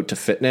devote to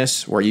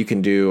fitness, where you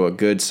can do a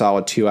good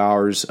solid 2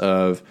 hours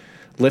of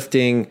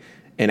lifting,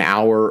 an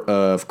hour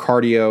of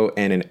cardio,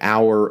 and an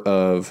hour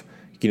of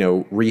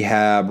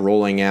rehab,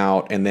 rolling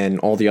out, and then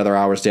all the other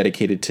hours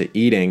dedicated to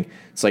eating.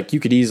 It's like you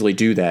could easily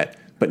do that,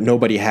 but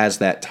nobody has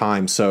that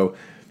time. So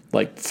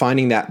like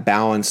finding that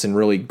balance and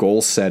really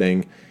goal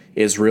setting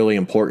is really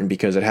important,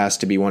 because it has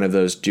to be one of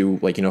those,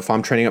 if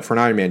I'm training up for an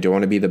Ironman, do I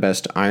want to be the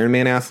best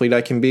Ironman athlete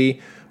I can be?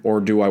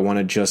 Or do I want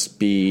to just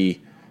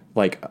be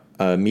like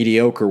a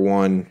mediocre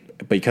one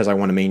because I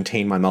want to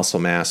maintain my muscle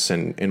mass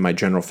and my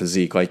general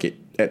physique? Like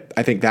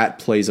I think that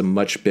plays a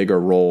much bigger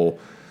role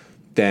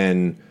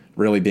than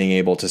really being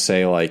able to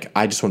say like,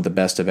 I just want the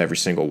best of every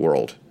single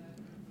world.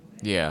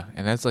 Yeah,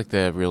 and that's like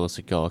the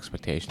realistic goal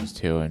expectations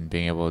too, and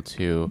being able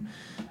to,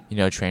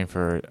 train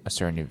for a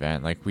certain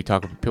event. Like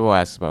people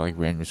ask about like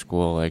Ranger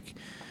School, like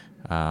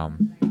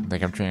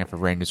I'm training for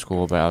Ranger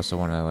School, but I also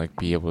want to like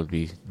be able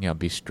to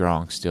be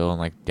strong still and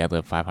like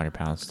deadlift 500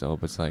 pounds still.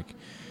 But it's like,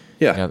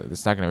 yeah,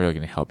 it's not really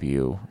going to help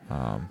you.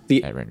 At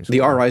Ranger School.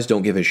 The RIs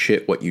don't give a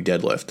shit what you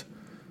deadlift.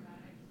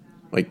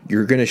 Like,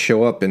 you're going to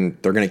show up and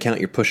they're going to count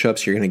your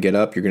push-ups, you're going to get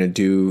up, you're going to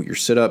do your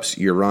sit-ups,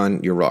 your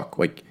run, your ruck.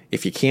 Like,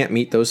 if you can't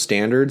meet those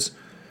standards,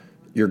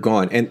 you're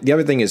gone. And the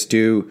other thing is,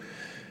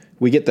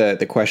 we get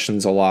the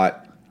questions a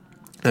lot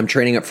I'm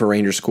training up for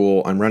Ranger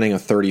School. I'm running a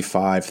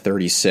 35,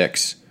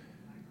 36.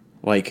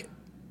 Like,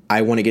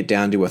 I want to get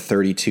down to a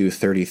 32,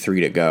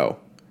 33 to go.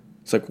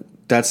 It's like,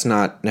 that's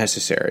not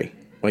necessary.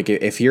 Like,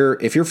 if you're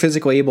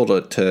physically able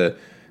to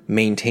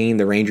maintain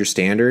the Ranger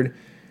standard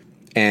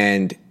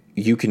and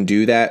you can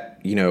do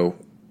that,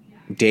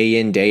 day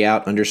in, day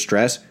out under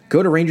stress,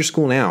 go to Ranger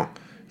School now.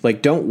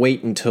 Like, don't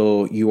wait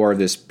until you are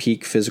this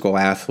peak physical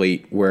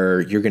athlete where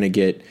you're going to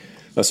get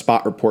a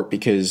spot report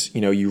because,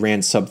 you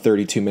ran sub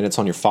 32 minutes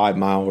on your 5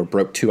 mile or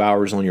broke 2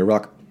 hours on your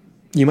ruck.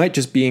 You might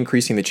just be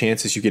increasing the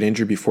chances you get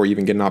injured before you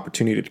even get an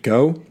opportunity to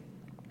go.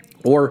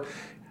 Or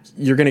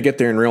you're going to get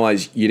there and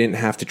realize you didn't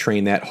have to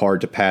train that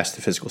hard to pass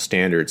the physical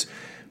standards.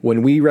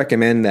 When we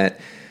recommend that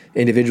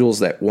individuals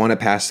that want to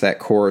pass that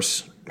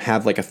course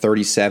have like a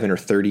 37 or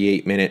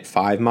 38 minute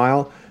 5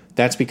 mile,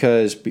 that's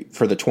because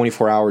for the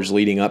 24 hours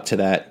leading up to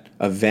that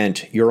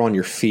event, you're on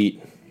your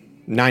feet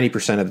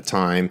 90% of the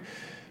time.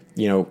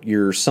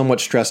 You're somewhat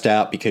stressed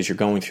out because you're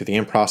going through the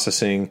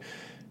in-processing.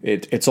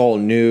 It's all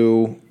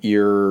new.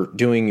 You're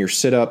doing your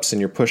sit-ups and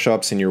your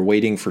push-ups and you're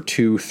waiting for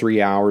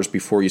 2-3 hours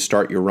before you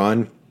start your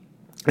run.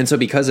 And so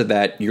because of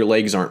that, your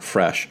legs aren't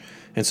fresh.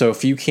 And so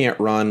if you can't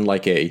run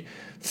like a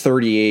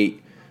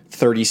 38,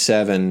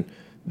 37,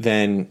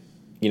 then,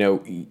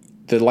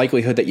 the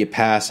likelihood that you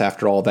pass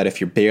after all that,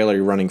 if you're barely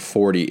running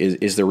 40,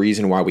 is the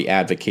reason why we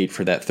advocate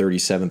for that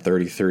 37,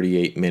 30,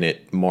 38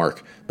 minute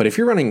mark. But if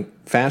you're running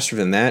faster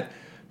than that,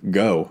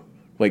 go.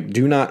 Like,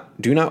 do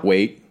not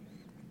wait.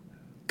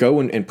 Go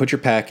and put your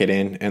packet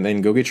in and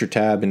then go get your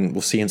tab and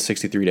we'll see you in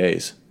 63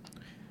 days.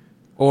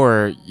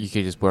 Or you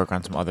could just work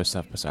on some other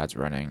stuff besides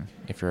running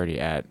if you're already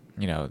at,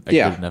 a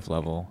good enough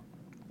level.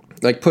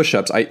 Like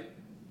push-ups.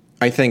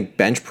 I think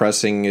bench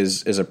pressing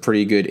is a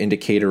pretty good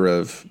indicator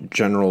of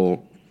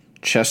general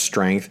chest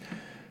strength,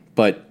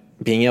 but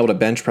being able to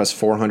bench press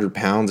 400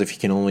 pounds if you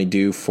can only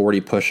do 40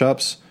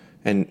 push-ups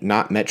and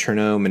not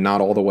metronome and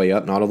not all the way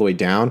up, not all the way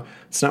down,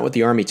 it's not what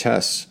the Army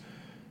tests.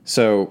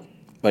 So,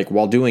 like,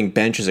 while doing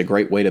bench is a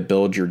great way to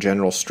build your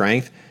general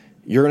strength,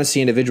 you're going to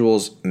see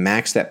individuals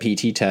max that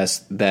PT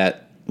test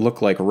that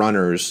look like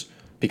runners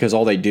because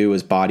all they do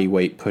is body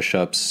weight,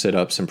 push-ups,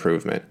 sit-ups,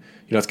 improvement.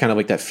 It's kind of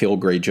like that field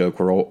grade joke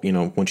where,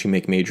 once you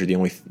make major, the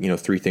only,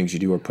 3 things you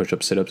do are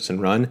push-ups, sit-ups,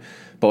 and run.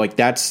 But, like,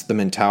 that's the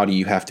mentality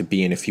you have to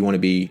be in if you want to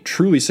be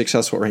truly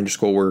successful at Ranger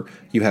School where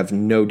you have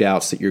no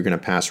doubts that you're going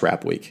to pass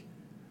Rap Week.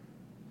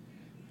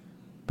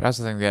 But I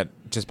also think that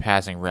just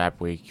passing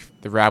Rap Week,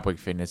 the Rap Week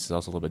fitness is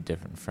also a little bit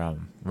different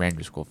from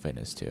Ranger School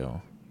fitness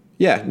too.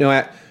 Yeah, no,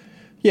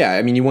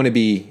 I mean, you want to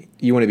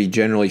be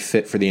generally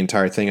fit for the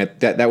entire thing.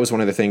 That was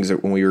one of the things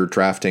that when we were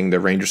drafting the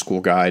Ranger School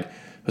guide,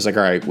 I was like,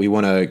 all right, we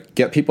want to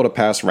get people to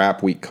pass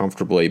Rap Week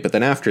comfortably, but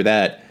then after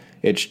that,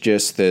 it's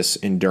just this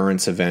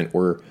endurance event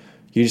where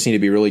you just need to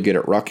be really good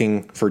at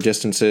rucking for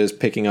distances,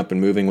 picking up and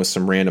moving with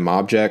some random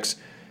objects,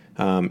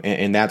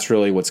 and that's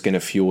really what's going to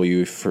fuel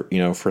you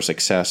for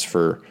success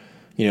for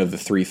the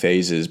 3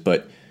 phases.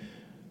 But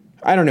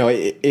I don't know,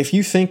 if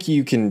you think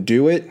you can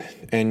do it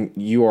and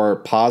you are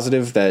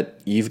positive that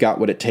you've got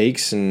what it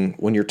takes and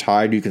when you're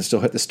tired you can still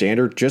hit the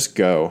standard, just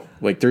go.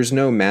 Like, there's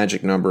no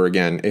magic number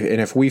again. And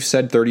if we've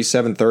said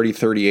 37, 30,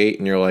 38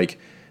 and you're like,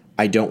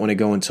 I don't want to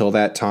go until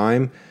that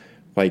time,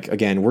 like,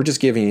 again, we're just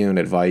giving you an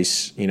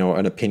advice,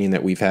 an opinion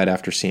that we've had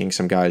after seeing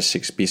some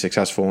guys be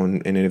successful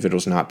and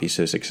individuals not be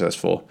so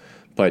successful.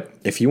 But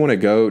if you want to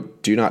go,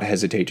 do not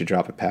hesitate to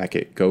drop a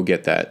packet. Go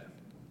get that.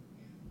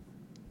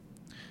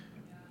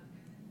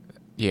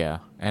 Yeah,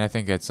 and I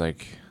think that's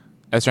like,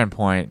 at a certain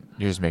point,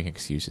 you're just making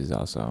excuses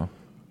also.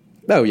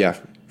 Oh, yeah,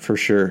 for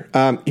sure.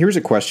 Here's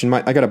a question.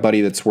 I got a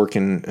buddy that's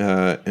working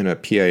in a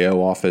PAO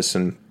office,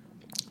 and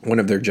one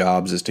of their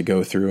jobs is to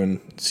go through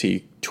and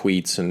see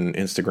tweets and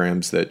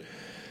Instagrams that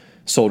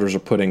soldiers are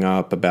putting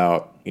up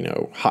about,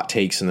 hot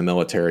takes in the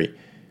military.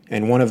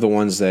 And one of the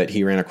ones that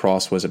he ran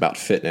across was about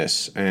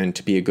fitness and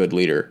to be a good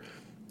leader.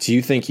 Do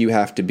you think you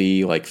have to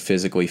be, like,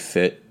 physically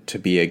fit to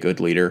be a good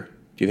leader?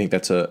 Do you think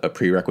that's a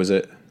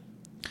prerequisite?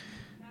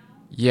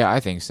 Yeah, I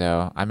think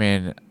so. I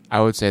mean,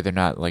 I would say they're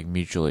not like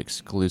mutually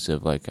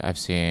exclusive. Like, I've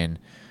seen,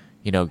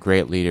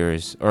 great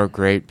leaders or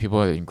great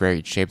people in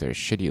great shape that are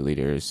shitty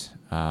leaders.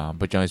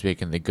 But generally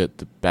speaking,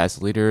 the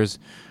best leaders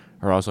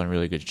are also in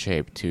really good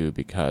shape too,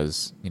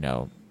 because,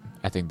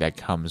 I think that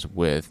comes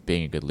with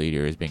being a good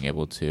leader is being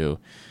able to,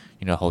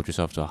 hold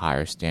yourself to a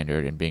higher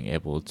standard and being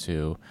able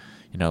to,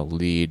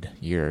 lead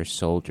your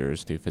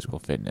soldiers through physical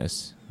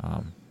fitness.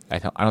 I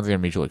don't think they're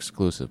mutually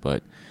exclusive,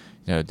 but,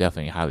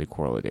 definitely highly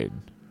correlated.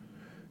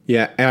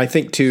 Yeah, and I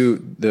think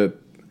too the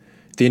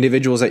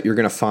individuals that you're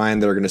going to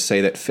find that are going to say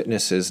that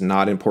fitness is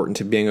not important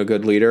to being a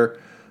good leader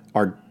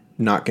are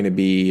not going to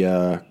be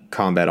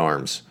combat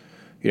arms.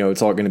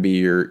 It's all going to be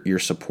your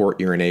support,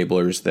 your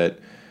enablers. That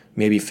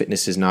maybe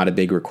fitness is not a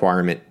big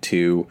requirement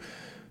to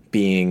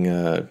being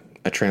a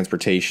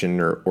transportation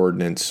or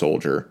ordnance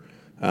soldier,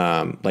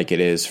 like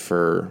it is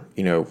for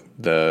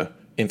the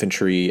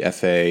infantry,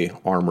 FA,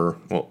 armor.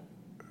 Well,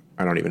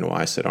 I don't even know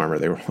why I said armor.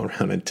 They were all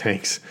around in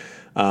tanks.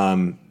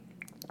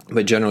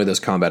 but generally those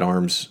combat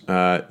arms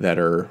that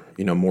are,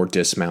 more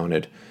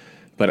dismounted.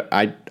 But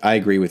I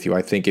agree with you.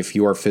 I think if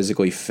you are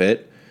physically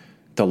fit,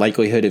 the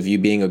likelihood of you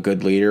being a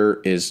good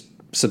leader is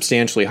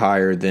substantially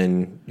higher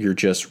than you're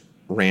just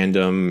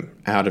random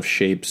out of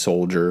shape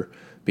soldier,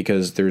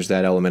 because there's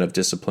that element of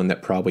discipline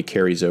that probably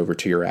carries over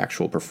to your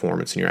actual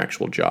performance and your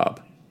actual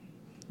job.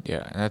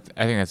 Yeah, and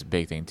I think that's a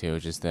big thing too.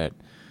 Just that,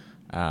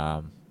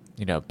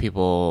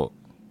 people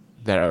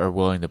that are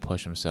willing to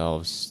push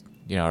themselves,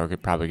 are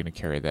probably going to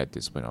carry that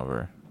discipline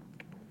over.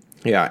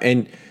 Yeah,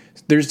 and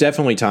there's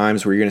definitely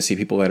times where you're going to see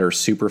people that are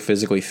super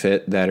physically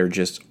fit that are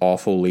just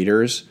awful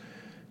leaders,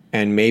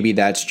 and maybe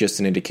that's just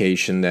an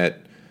indication that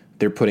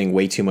they're putting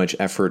way too much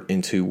effort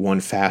into one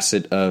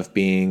facet of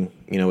being,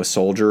 a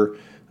soldier,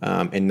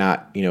 and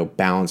not,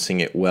 balancing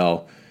it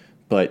well.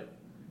 But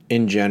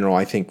in general,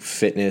 I think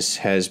fitness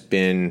has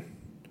been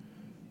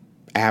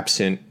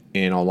absent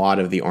in a lot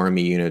of the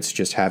Army units,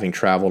 just having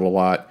traveled a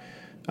lot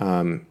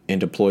and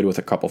deployed with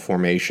a couple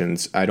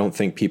formations. I don't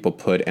think people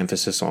put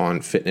emphasis on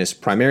fitness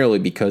primarily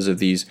because of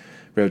these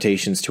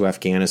rotations to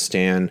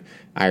Afghanistan,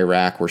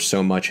 Iraq, where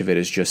so much of it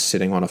is just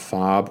sitting on a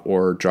fob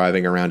or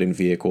driving around in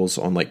vehicles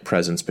on like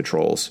presence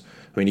patrols.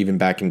 I mean, even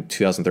back in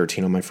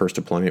 2013 on my first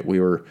deployment, we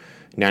were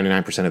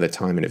 99% of the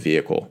time in a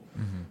vehicle.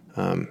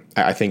 Mm-hmm.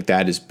 I think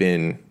that's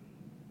been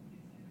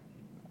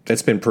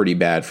pretty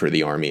bad for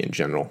the Army in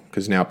general,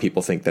 because now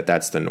people think that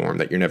that's the norm,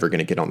 that you're never going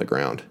to get on the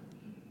ground.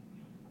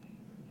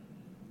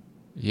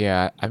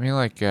 Yeah, I mean,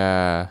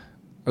 it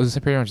was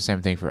pretty much the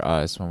same thing for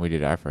us when we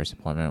did our first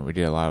deployment. We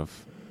did a lot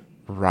of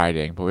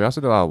riding, but we also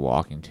did a lot of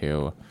walking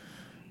too,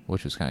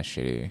 which was kind of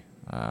shitty.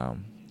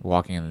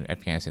 Walking in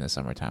Afghanistan in the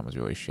summertime was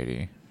really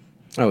shitty.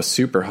 Oh,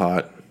 super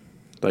hot.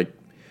 Like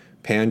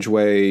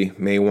Panjwai,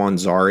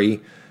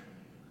 Maiwand-Zari.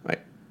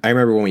 I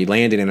remember when we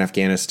landed in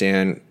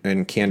Afghanistan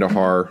in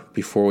Kandahar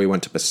before we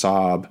went to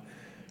Basab,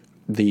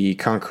 the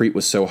concrete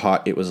was so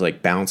hot it was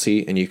like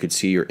bouncy and you could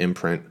see your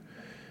imprint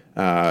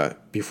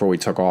before we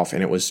took off.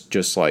 And it was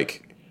just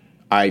like,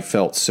 I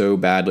felt so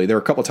badly. There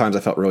were a couple times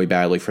I felt really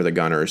badly for the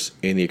gunners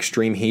in the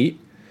extreme heat,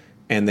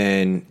 and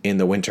then in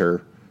the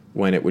winter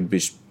when it would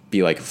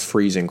be like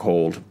freezing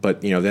cold.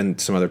 But then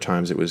some other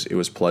times it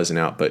was pleasant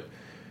out. But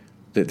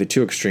the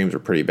two extremes were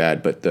pretty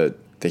bad. But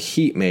the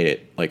heat made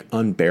it like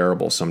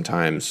unbearable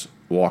sometimes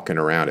walking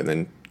around, and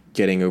then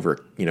getting over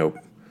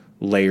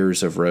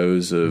layers of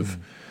rows of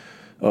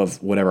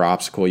whatever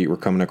obstacle you were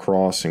coming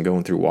across and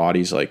going through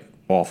wadis, like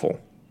awful,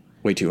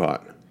 way too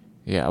hot.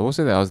 Yeah, I will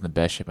say that I was in the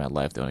best shape of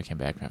my life though when I came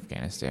back from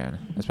Afghanistan.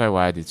 That's probably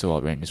why I did so well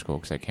at Ranger School,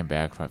 because I came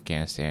back from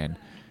Afghanistan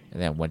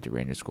and then went to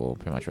Ranger School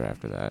pretty much right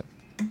after that.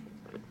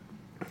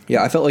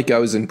 Yeah, I felt like I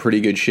was in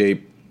pretty good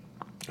shape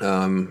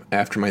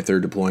after my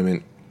third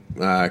deployment,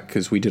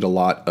 because we did a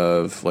lot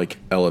of like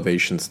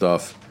elevation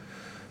stuff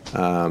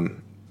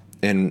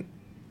and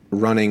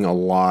running a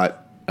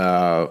lot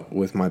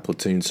with my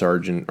platoon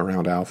sergeant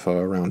around Alpha,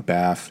 around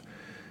BAF.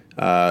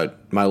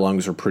 My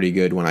lungs were pretty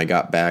good when I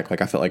got back.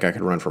 Like I felt like I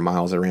could run for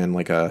miles. I ran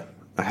like a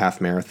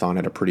half marathon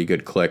at a pretty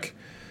good click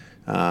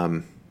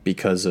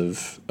because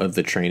of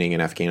the training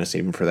in Afghanistan,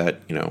 even for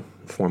that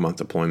 4-month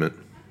deployment.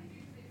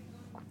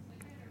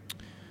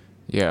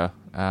 Yeah,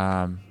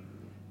 but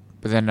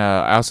then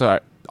I also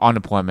on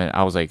deployment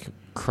I was like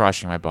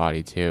crushing my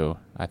body too.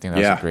 I think that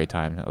was a great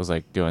time. I was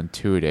like doing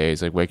 2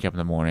 days, like waking up in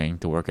the morning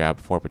to work out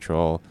before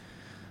patrol.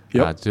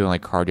 Yep. Doing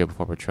like cardio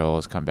before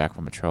patrols, come back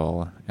from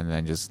patrol, and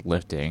then just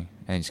lifting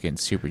and just getting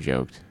super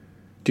joked.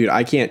 Dude,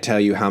 I can't tell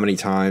you how many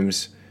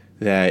times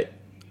that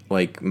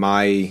like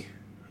when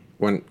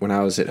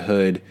I was at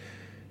Hood,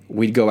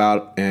 we'd go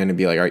out and it'd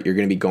be like, all right, you're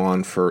going to be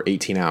gone for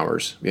 18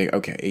 hours. Be like,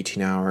 okay,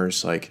 18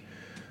 hours. Like,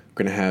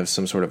 we're going to have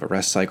some sort of a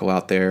rest cycle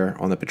out there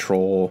on the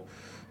patrol.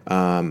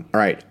 All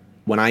right,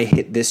 when I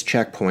hit this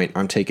checkpoint,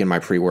 I'm taking my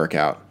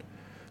pre-workout,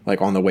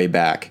 like on the way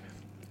back.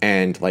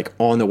 And like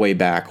on the way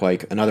back,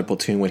 like another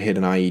platoon would hit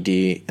an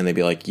IED and they'd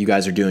be like, you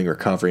guys are doing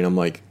recovery. And I'm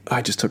like,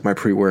 I just took my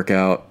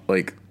pre-workout.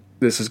 Like,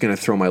 this is going to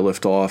throw my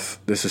lift off.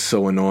 This is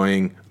so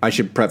annoying. I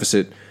should preface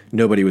it.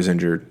 Nobody was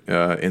injured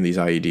in these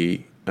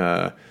IED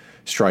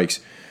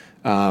strikes.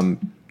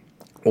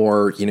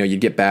 Or, you'd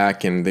get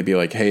back and they'd be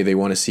like, hey, they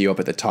want to see you up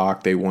at the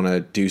talk. They want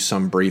to do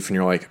some brief. And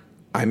you're like,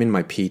 I'm in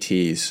my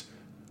PTs.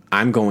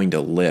 I'm going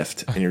to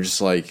lift. And you're just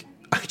like,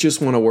 I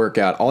just want to work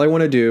out. All I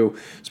want to do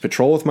is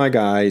patrol with my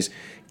guys,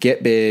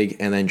 get big,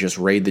 and then just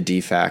raid the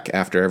DFAC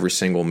after every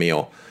single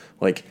meal.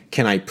 Like,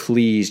 can I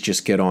please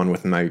just get on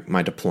with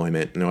my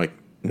deployment? And they're like,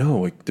 no,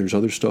 like, there's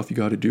other stuff you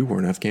got to do. We're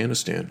in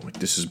Afghanistan. Like,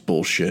 this is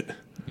bullshit.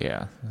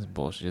 Yeah, this is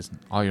bullshit. Just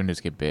all you want to do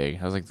is get big.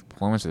 I was like,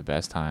 deployments are the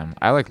best time.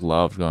 I like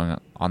loved going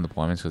on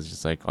deployments because it's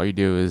just like all you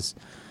do is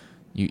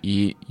you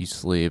eat, you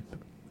sleep,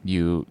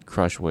 you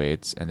crush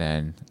weights, and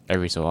then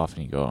every so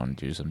often you go and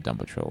do some dumb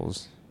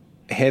patrols.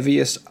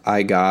 Heaviest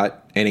I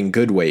got, and in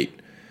good weight,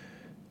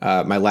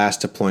 my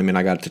last deployment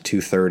I got to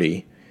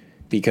 230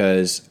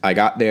 because I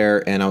got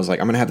there and I was like,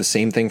 I'm going to have the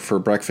same thing for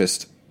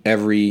breakfast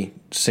every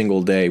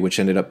single day, which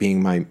ended up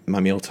being my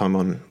mealtime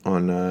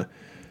on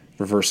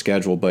reverse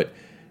schedule. But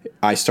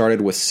I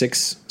started with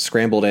 6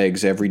 scrambled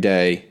eggs every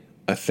day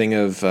a thing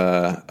of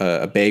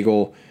a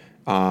bagel,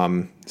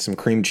 some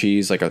cream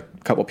cheese, like a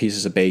couple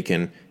pieces of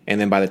bacon, and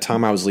then by the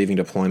time I was leaving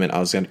deployment, I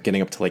was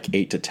getting up to like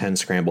 8 to 10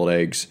 scrambled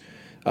eggs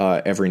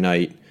every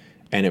night,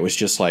 and it was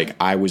just like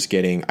I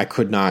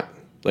could not.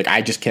 Like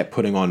I just kept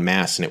putting on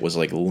mass, and it was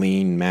like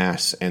lean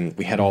mass, and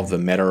we had all the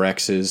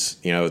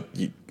Metarexes. You know,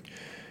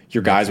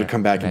 your guys would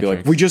come back and be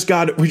like, "We just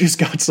got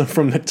some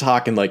from the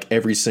TOC," and like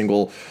every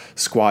single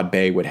squad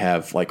bay would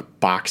have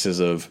like boxes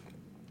of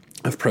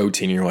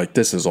protein. And you're like,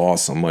 "This is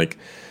awesome!" Like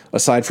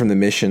aside from the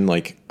mission,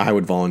 like I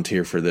would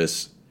volunteer for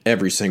this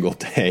every single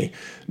day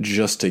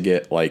just to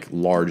get like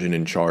large and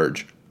in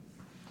charge.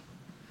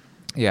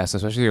 Yeah, so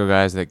especially the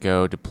guys that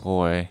go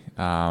deploy.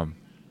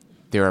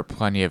 There are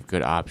plenty of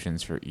good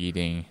options for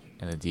eating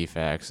in the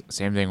defects.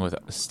 Same thing with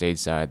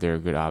stateside. There are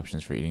good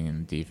options for eating in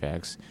the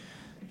defects.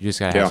 You just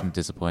gotta have some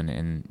discipline,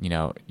 and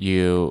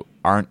you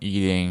aren't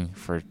eating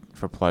for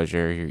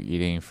pleasure. You're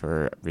eating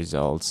for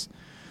results.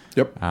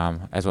 Yep.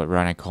 As what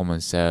Ronnie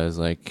Coleman says.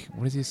 Like,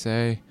 what does he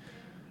say?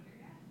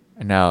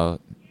 No,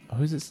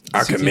 who's this?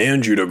 I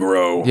command you to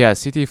grow. Yeah,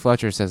 CT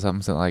Fletcher says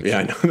something like, "Yeah,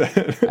 I know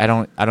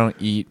that. I don't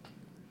eat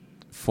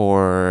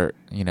for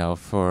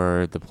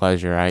the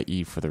pleasure. I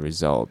eat for the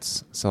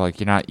results." So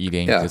like you're not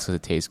eating just because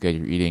it tastes good.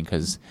 You're eating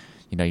because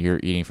you're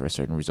eating for a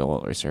certain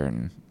result or a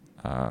certain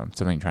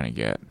something you're trying to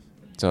get.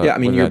 So yeah, I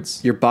mean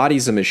your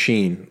body's a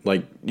machine.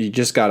 Like you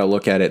just got to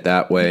look at it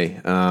that way.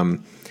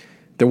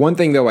 The one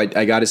thing though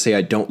I got to say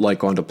I don't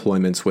like on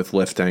deployments with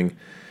lifting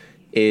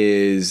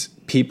is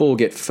people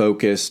get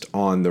focused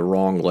on the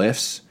wrong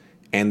lifts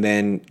and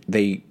then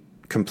they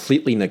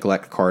completely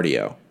neglect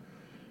cardio.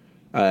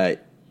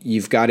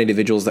 You've got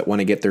individuals that want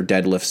to get their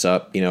deadlifts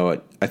up.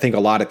 I think a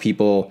lot of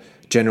people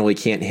generally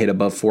can't hit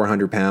above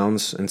 400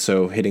 pounds, and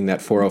so hitting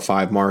that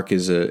 405 mark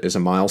is a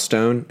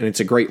milestone, and it's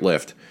a great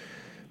lift.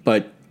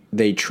 But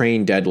they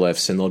train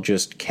deadlifts, and they'll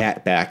just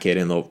cat back it,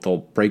 and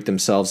they'll break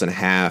themselves in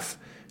half,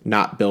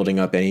 not building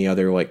up any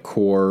other like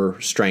core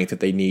strength that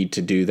they need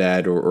to do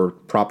that, or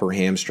proper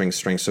hamstring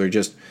strength. So they're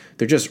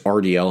just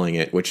RDLing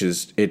it, which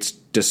it's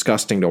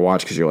disgusting to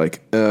watch because you're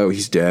like, oh,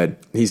 he's dead.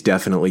 He's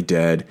definitely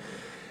dead.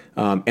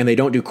 And they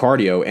don't do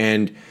cardio,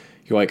 and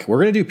you're like,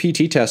 we're going to do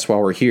PT tests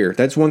while we're here.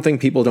 That's one thing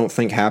people don't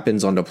think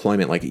happens on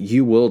deployment. Like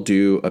you will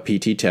do a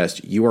PT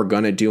test. You are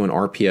going to do an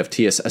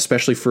RPFT,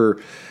 especially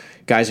for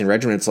guys in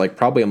regiments, like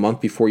probably a month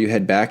before you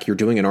head back, you're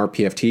doing an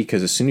RPFT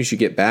because as soon as you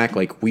get back,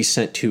 like we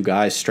sent 2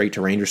 guys straight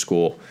to Ranger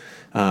School,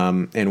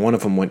 and one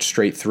of them went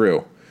straight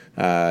through,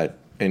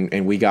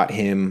 and we got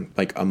him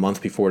like a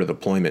month before the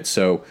deployment.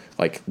 So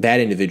like that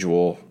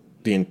individual,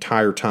 the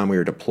entire time we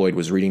were deployed,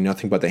 was reading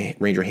nothing but the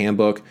Ranger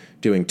Handbook,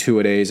 doing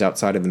 2-a-days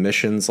outside of the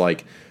missions.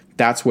 Like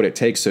that's what it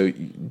takes. So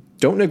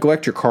don't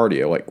neglect your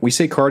cardio. Like we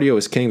say cardio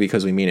is king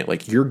because we mean it.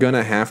 Like you're going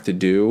to have to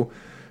do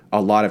a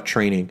lot of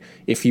training.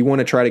 If you want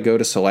to try to go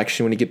to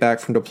selection when you get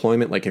back from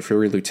deployment, like if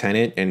you're a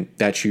lieutenant, and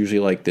that's usually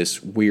like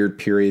this weird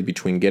period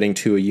between getting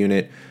to a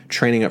unit,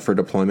 training up for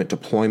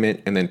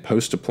deployment, and then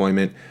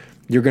post-deployment,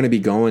 you're going to be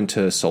going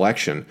to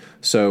selection.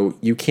 So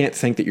you can't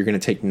think that you're going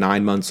to take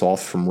 9 months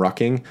off from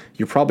rucking.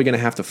 You're probably going to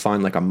have to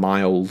find like a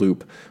mile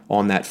loop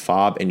on that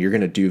fob, and you're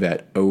going to do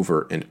that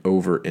over and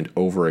over and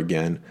over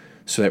again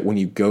so that when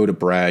you go to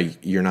brag,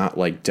 you're not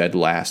like dead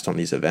last on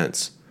these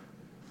events.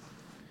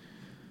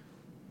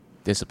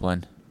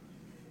 Discipline.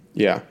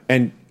 Yeah,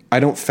 and I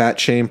don't fat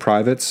shame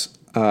privates,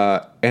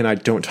 and I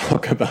don't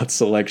talk about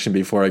selection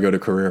before I go to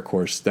career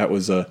course.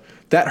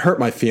 That hurt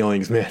my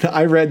feelings, man.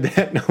 I read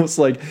that and I was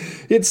like,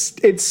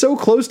 it's so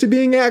close to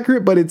being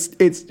accurate, but it's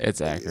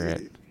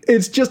accurate.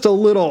 It's just a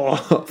little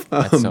off.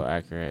 That's so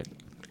accurate.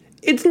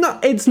 It's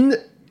not.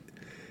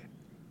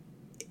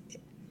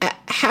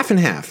 Half and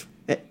half.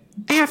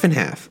 Half and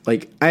half.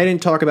 Like I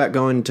didn't talk about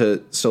going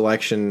to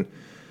selection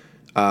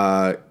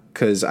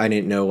because I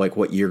didn't know like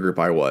what year group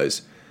I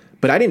was,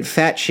 but I didn't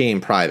fat shame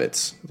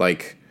privates.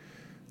 Like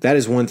that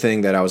is one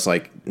thing that I was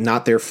like,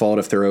 not their fault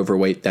if they're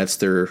overweight. That's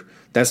their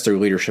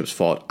leadership's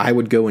fault. I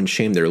would go and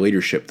shame their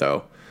leadership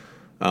though.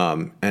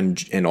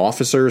 And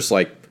officers,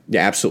 like,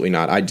 yeah, absolutely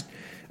not. I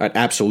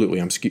absolutely,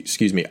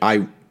 excuse me.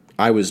 I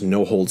was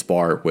no holds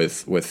bar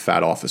with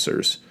fat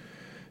officers.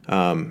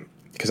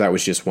 Because that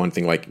was just one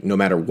thing, like no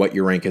matter what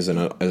your rank as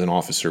an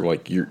officer,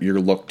 like you're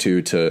looked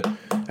to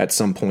at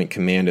some point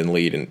command and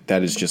lead, and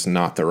that is just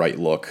not the right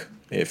look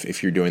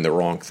if you're doing the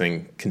wrong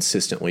thing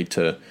consistently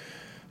to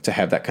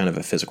have that kind of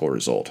a physical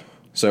result.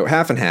 So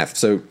half and half.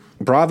 So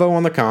bravo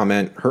on the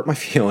comment, hurt my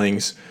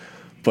feelings,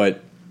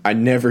 but I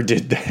never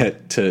did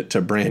that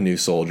to brand new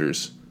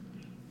soldiers.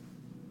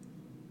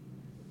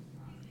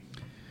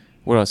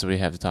 What else do we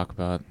have to talk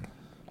about?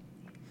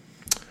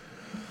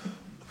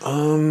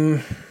 I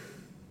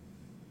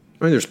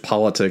mean, there's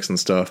politics and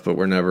stuff, but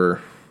we're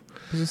never.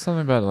 There's just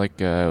something about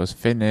like it was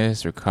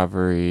fitness,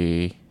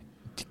 recovery,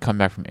 to come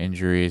back from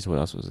injuries. What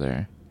else was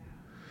there?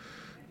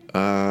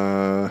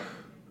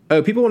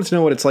 People want to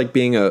know what it's like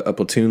being a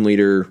platoon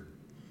leader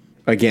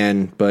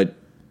again, but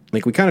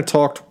like we kind of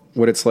talked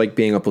what it's like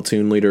being a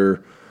platoon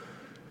leader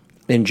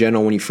in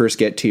general when you first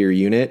get to your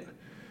unit.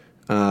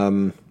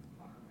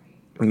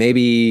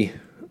 maybe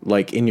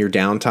like in your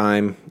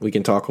downtime, we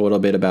can talk a little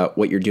bit about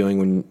what you're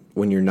doing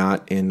when you're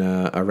not in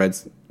a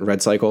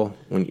red cycle,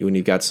 when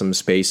you've got some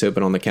space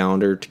open on the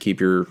calendar to keep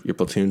your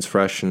platoons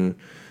fresh and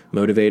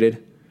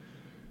motivated.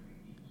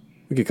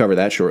 We could cover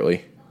that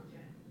shortly.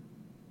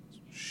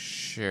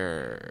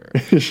 Sure.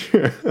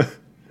 Sure.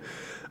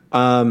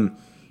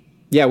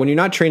 Yeah, when you're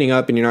not training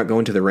up and you're not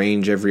going to the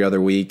range every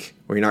other week,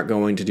 or you're not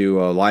going to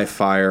do a live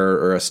fire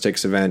or a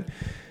sticks event,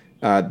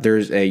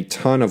 there's a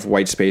ton of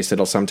white space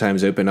that'll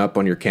sometimes open up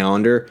on your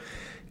calendar.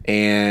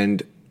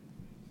 And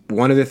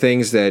one of the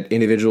things that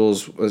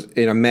individuals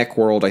in a mech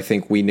world, I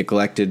think we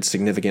neglected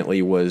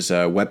significantly was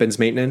weapons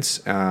maintenance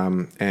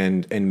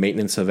and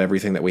maintenance of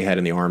everything that we had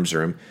in the arms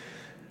room.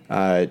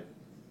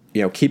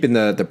 Keeping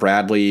the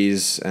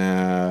Bradleys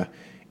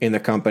in the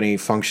company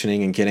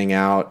functioning and getting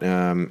out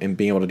and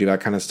being able to do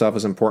that kind of stuff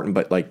is important.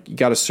 But like, you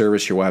got to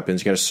service your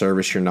weapons, you got to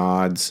service your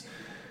nods.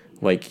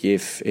 Like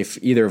if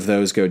either of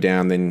those go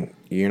down, then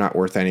you're not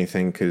worth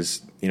anything,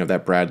 because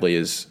that Bradley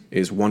is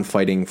one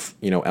fighting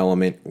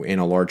element in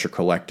a larger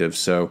collective.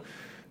 So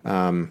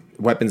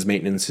weapons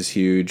maintenance is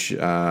huge.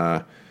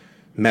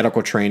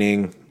 Medical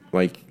training,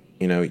 like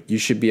you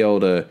should be able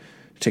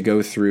to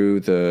go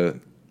through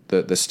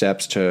the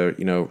steps to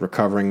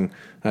recovering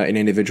an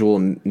individual,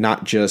 and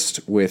not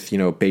just with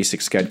basic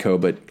SCEDCO,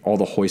 but all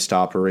the hoist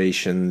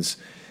operations.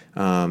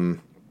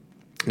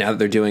 Now that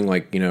they're doing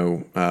what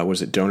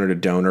is it, donor to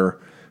donor,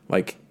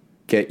 like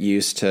get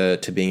used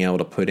to being able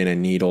to put in a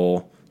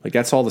needle. Like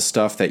that's all the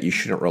stuff that you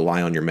shouldn't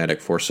rely on your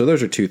medic for. So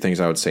those are two things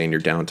I would say in your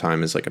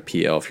downtime is like a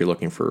PL. If you're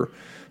looking for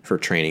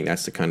training,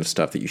 that's the kind of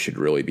stuff that you should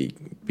really be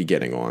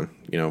getting on.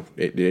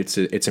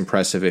 It's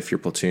impressive if your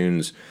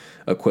platoon's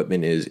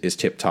equipment is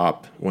tip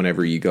top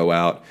whenever you go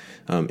out,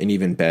 and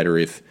even better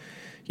if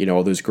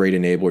all those great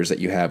enablers that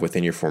you have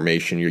within your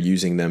formation, you're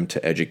using them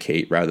to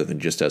educate rather than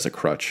just as a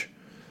crutch.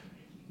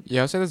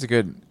 Yeah, I'd say that's a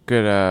good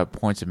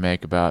point to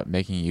make about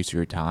making use of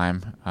your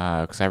time,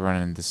 because I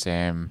run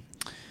into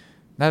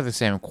not the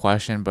same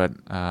question, but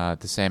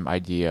the same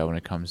idea when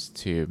it comes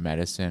to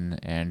medicine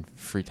and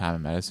free time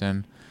in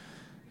medicine.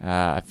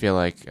 I feel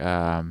like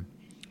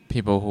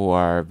people who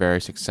are very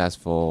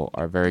successful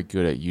are very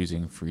good at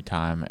using free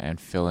time and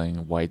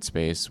filling white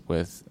space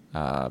with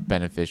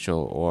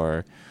beneficial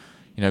or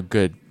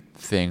good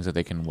things that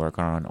they can work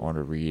on or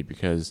to read,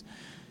 because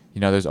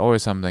there's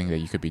always something that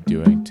you could be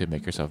doing to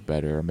make yourself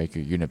better or make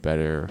your unit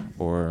better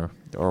or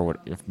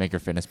make your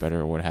fitness better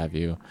or what have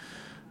you.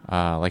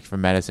 Like for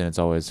medicine, it's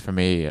always, for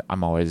me,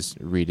 I'm always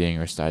reading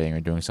or studying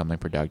or doing something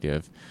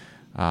productive.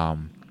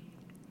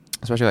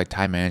 Especially like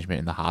time management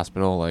in the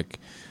hospital, like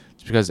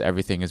it's because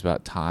everything is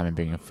about time and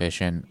being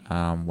efficient.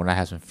 When I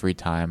have some free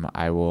time,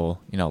 I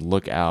will,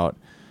 look out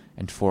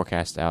and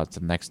forecast out to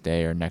the next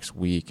day or next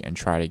week and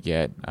try to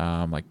get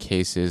like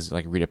cases,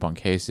 like read up on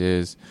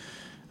cases,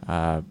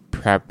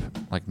 prep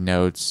like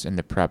notes in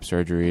the prep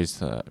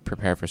surgeries,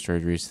 prepare for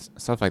surgeries,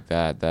 stuff like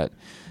that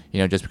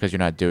just because you're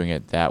not doing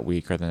it that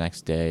week or the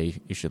next day,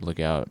 you should look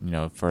out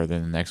further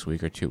than the next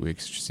week or 2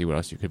 weeks to see what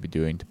else you could be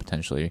doing to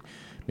potentially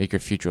make your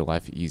future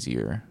life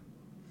easier.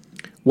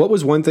 What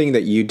was one thing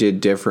that you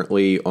did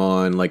differently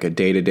on like a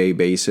day-to-day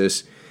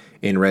basis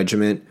in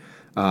regiment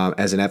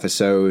as an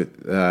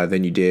FSO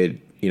than you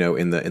did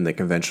in the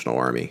conventional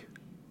army?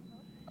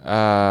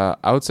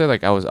 I would say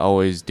like I was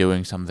always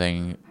doing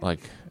something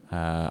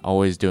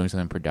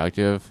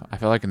productive. I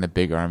feel like in the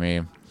big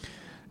army,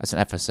 as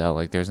an FSL,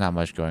 like there's not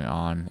much going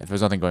on. If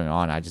there's nothing going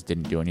on, I just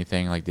didn't do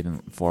anything, like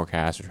didn't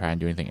forecast or try and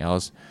do anything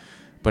else.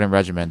 But in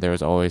regiment, there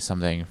was always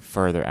something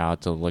further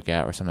out to look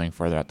at or something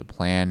further out to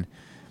plan.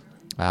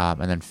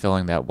 And then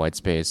filling that white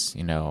space,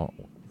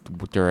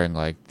 during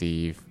like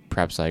the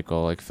prep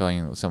cycle, like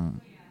filling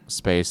some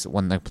space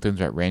when the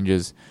platoons are at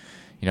ranges,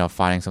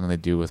 finding something to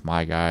do with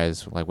my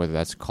guys, like whether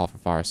that's call for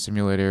fire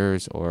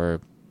simulators or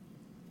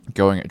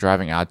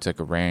driving out to like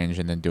a range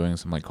and then doing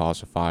some like calls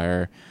for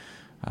fire,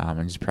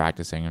 and just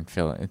practicing and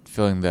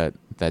filling that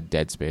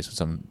dead space with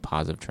some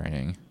positive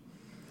training.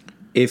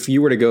 If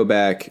you were to go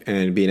back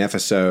and be an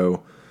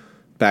FSO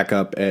back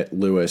up at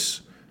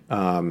Lewis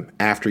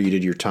after you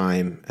did your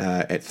time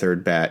at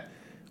 3rd Bat,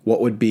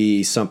 what would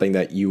be something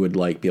that you would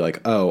be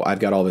like, oh, I've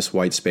got all this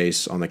white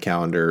space on the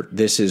calendar.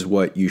 This is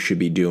what you should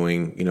be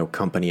doing,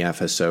 company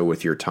FSO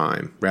with your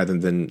time, rather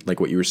than like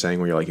what you were saying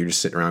where you're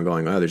just sitting around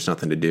going, oh, there's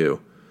nothing to do.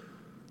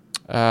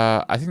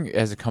 I think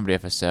as a company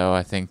FSO,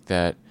 I think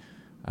that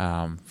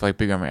for like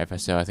big army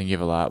FSO, I think you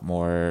have a lot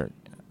more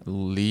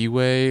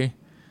leeway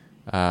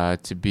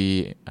to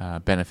be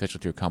beneficial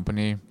to your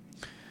company.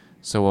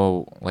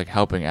 So like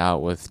helping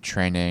out with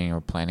training or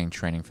planning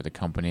training for the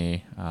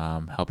company,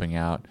 helping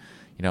out,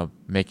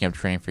 making up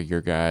training for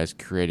your guys,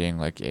 creating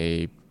like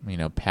a,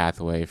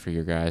 pathway for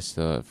your guys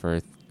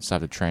for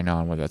stuff to train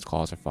on, whether that's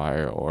calls for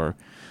fire or,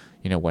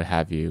 what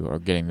have you, or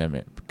getting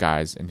them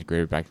guys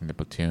integrated back into the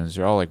platoons.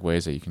 They're all like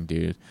ways that you can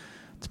do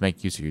to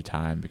make use of your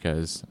time,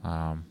 because,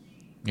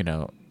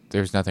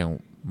 there's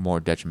nothing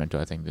more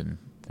detrimental, I think, than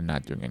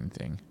not doing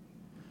anything.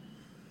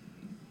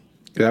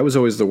 That was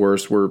always the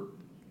worst, where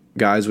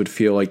guys would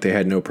feel like they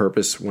had no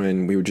purpose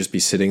when we would just be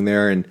sitting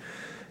there, and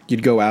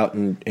you'd go out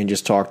and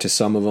just talk to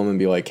some of them and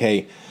be like,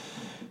 hey,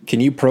 can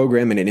you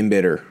program in an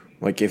embedder?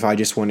 Like, if I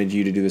just wanted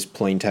you to do this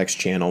plain text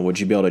channel, would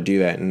you be able to do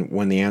that? And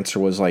when the answer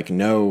was like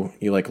no,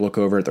 you like look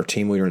over at their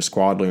team leader and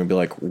squad leader and be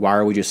like, why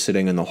are we just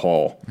sitting in the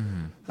hall?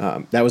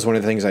 That was one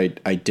of the things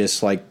I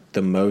disliked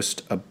the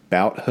most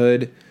about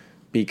Hood,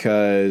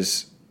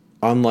 because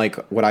unlike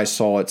what I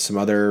saw at some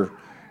other,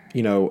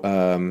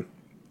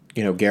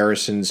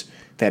 garrisons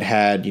that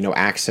had,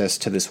 access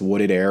to this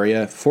wooded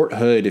area, Fort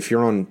Hood, if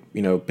you're on,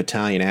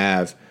 Battalion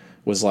Ave,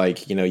 was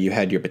like, you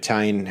had your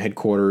battalion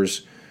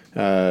headquarters,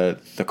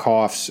 the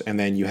coughs, and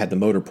then you had the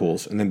motor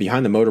pools. And then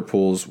behind the motor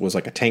pools was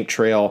like a tank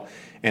trail,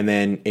 and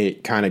then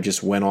it kind of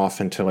just went off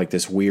into like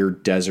this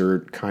weird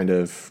desert kind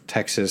of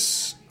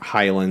Texas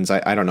highlands.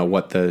 I don't know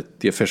what the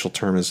official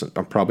term is.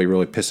 I'm probably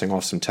really pissing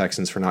off some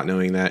Texans for not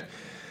knowing that.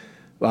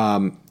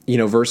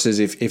 Versus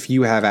if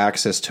you have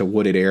access to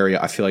wooded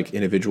area, I feel like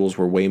individuals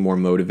were way more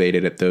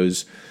motivated at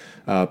those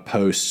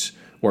posts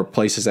or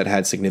places that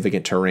had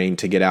significant terrain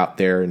to get out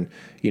there and,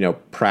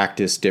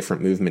 practice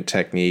different movement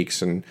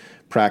techniques and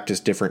practice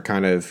different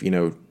kind of,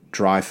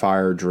 dry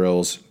fire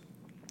drills,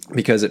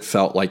 because it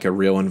felt like a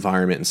real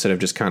environment instead of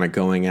just kind of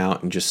going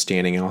out and just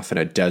standing off in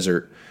a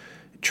desert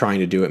trying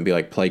to do it and be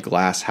like, play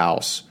Glass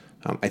House.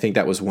 I think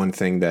that was one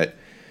thing that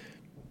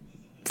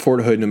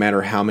Fort Hood, no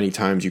matter how many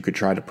times you could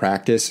try to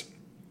practice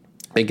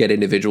and get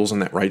individuals in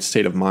that right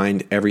state of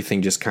mind,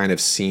 everything just kind of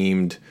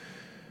seemed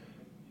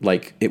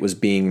like it was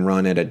being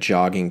run at a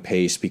jogging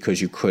pace,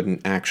 because you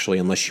couldn't actually,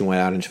 unless you went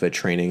out into the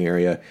training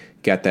area,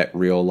 get that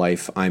real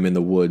life, I'm in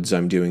the woods,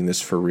 I'm doing this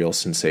for real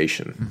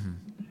sensation. Mm-hmm.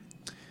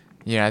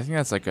 Yeah, I think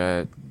that's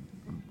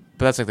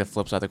but that's like the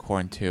flip side of the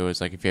coin too.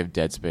 Is like if you have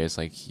dead space,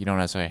 like you don't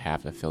necessarily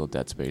have to fill the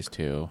dead space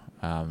too.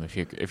 If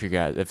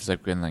it's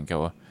like in like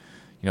a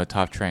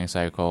top training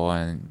cycle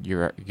and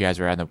you guys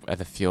are at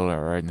the field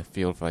or in the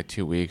field for like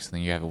 2 weeks and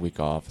then you have a week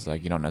off, it's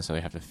like you don't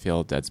necessarily have to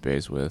fill dead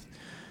space with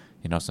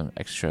some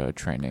extra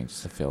training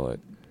just to fill it.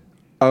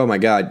 Oh my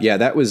God, yeah,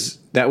 that was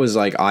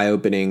like eye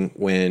opening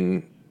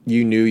when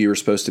you knew you were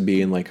supposed to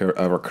be in like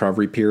a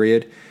recovery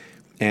period,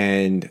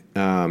 and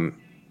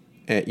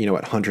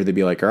at Hunter they'd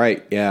be like, all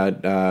right,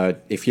 yeah,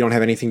 if you don't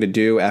have anything to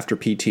do after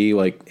PT,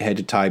 like head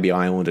to Tybee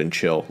Island and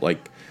chill.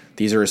 Like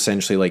these are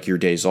essentially like your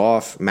days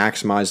off.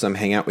 Maximize them,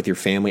 hang out with your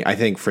family. I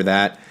think for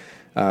that,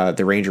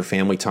 the Ranger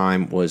family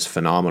time was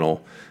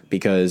phenomenal,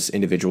 because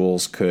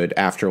individuals could,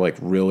 after like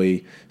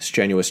really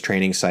strenuous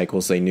training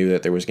cycles, they knew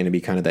that there was going to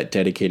be kind of that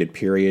dedicated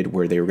period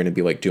where they were going to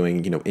be like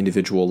doing,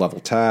 individual level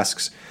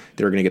tasks.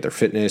 They were going to get their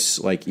fitness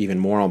like even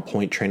more on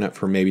point, train up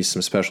for maybe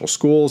some special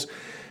schools.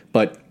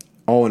 But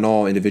all in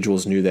all,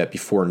 individuals knew that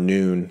before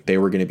noon, they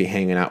were going to be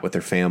hanging out with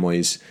their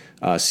families,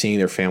 seeing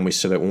their families,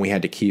 so that when we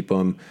had to keep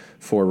them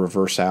for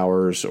reverse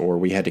hours or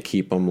we had to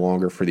keep them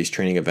longer for these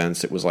training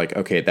events, it was like,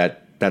 okay,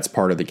 that's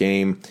part of the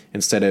game.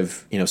 Instead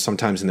of,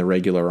 sometimes in the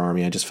regular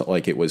Army, I just felt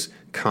like it was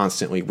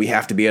constantly, we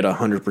have to be at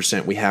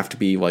 100%. We have to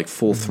be like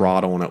full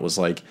throttle. And it was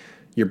like,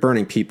 you're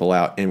burning people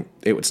out. And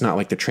it's not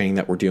like the training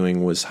that we're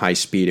doing was high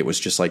speed. It was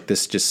just like,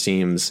 this just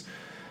seems,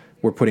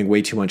 we're putting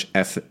way too much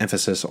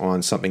emphasis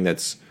on something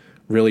that's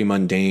really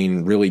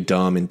mundane, really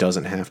dumb, and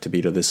doesn't have to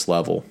be to this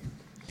level.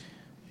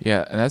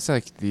 Yeah. And that's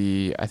like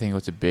I think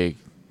what's a big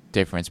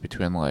difference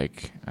between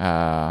like,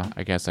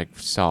 I guess like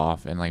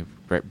SOF and like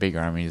big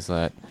armies,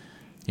 that,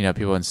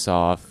 people in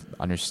SOF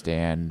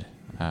understand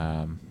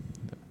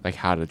like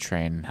how to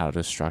train, how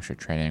to structure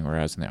training,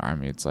 whereas in the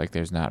Army, it's like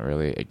there's not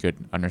really a good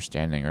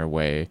understanding or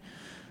way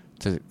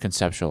to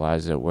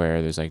conceptualize it,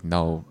 where there's like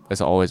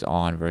it's always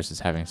on versus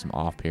having some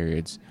off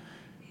periods.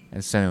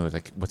 And same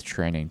with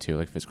training too,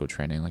 like physical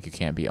training, like you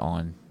can't be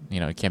on,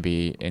 it can't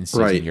be in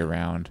season year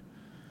round.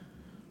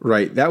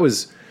 Right. That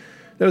was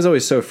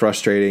always so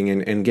frustrating,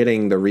 and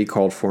getting the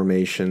recalled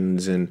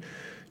formations and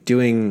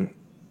doing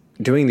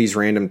these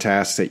random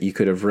tasks that you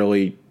could have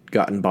really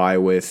gotten by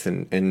with.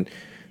 And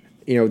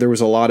there was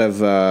a lot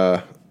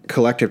of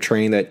collective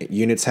training that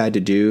units had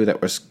to do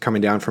that was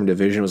coming down from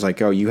division. It was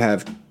like, oh, you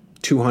have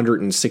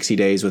 260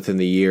 days within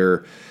the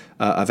year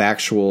of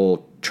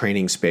actual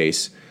training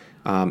space.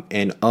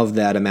 And of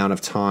that amount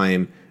of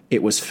time,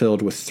 it was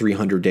filled with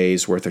 300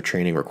 days worth of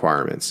training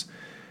requirements.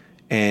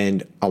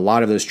 And a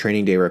lot of those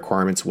training day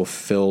requirements were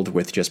filled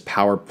with just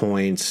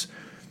PowerPoints,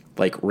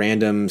 like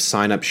random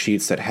sign-up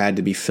sheets that had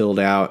to be filled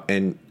out.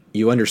 And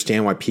you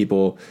understand why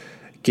people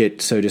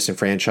get so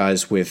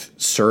disenfranchised with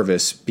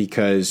service,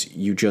 because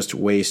you just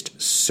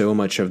waste so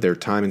much of their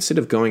time. Instead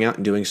of going out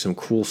and doing some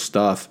cool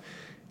stuff,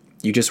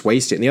 you just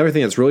waste it. And the other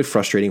thing that's really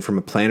frustrating from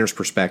a planner's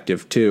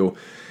perspective too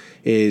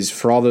is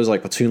for all those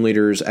like platoon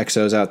leaders,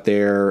 XOs out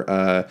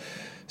there,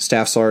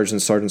 staff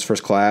sergeants, sergeants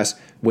first class,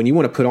 when you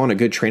want to put on a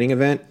good training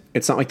event,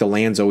 it's not like the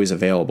land's always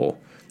available.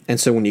 And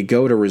so when you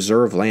go to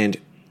reserve land,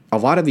 a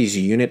lot of these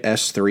unit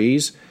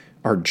S3s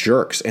are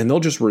jerks, and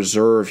they'll just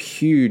reserve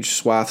huge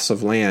swaths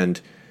of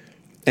land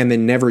and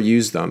then never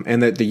use them.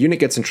 And the unit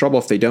gets in trouble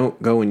if they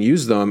don't go and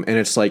use them. And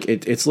it's like,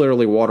 it's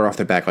literally water off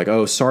their back. Like,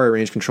 oh, sorry,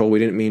 range control, we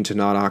didn't mean to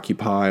not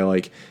occupy.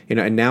 Like,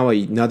 and now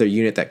another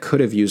unit that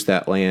could have used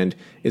that land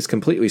is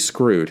completely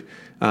screwed.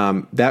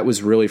 That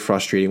was really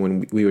frustrating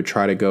when we would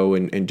try to go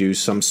and do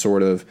some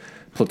sort of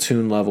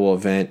platoon level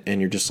event.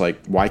 And you're just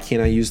like, why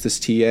can't I use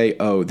this TA?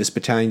 Oh, this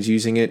battalion's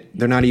using it.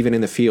 They're not even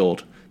in the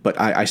field, but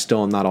I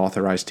still am not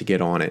authorized to get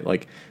on it.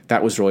 Like,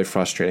 that was really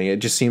frustrating. It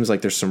just seems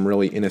like there's some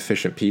really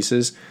inefficient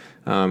pieces.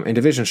 And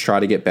divisions try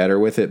to get better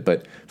with it,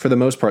 but for the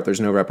most part, there's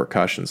no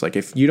repercussions. Like,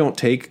 if you don't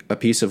take a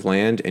piece of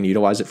land and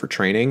utilize it for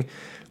training,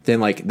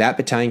 then like that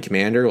battalion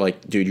commander,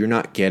 like, dude, you're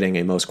not getting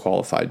a most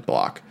qualified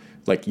block.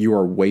 Like, you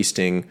are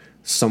wasting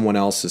someone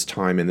else's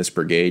time in this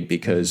brigade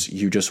because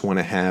you just want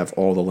to have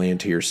all the land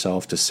to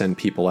yourself to send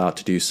people out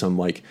to do some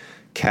like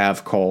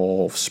cav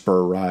call,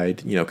 spur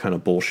ride, kind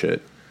of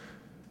bullshit.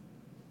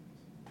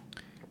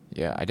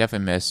 Yeah, I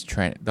definitely miss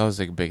training. That was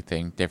like a big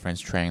difference,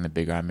 training the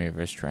big army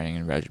versus training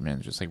in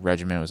regiment. Just like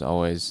regiment was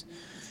always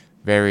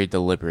very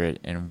deliberate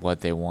in what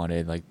they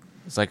wanted. Like,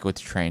 it's like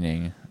with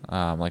training,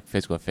 like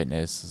physical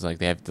fitness, it's like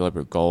they have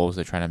deliberate goals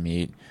they're trying to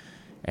meet,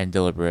 and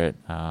deliberate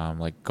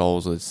like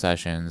goals with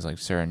sessions, like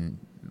certain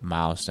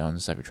milestones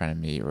and stuff you're trying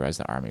to meet. Whereas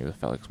the army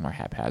felt like it's more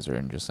haphazard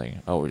and just like,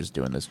 oh, we're just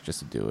doing this just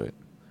to do it.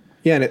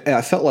 Yeah, and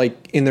I felt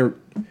like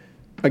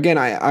again,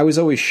 I was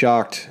always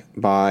shocked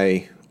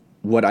by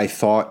what I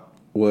thought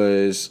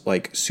was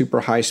like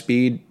super high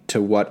speed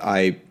to what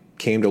I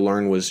came to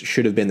learn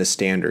should have been the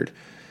standard.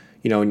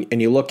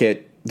 And you look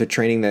at the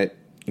training that,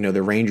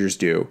 the Rangers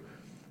do,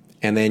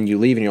 and then you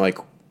leave and you're like,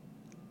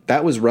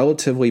 that was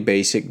relatively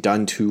basic,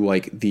 done to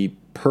like the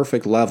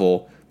perfect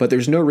level, but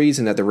there's no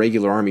reason that the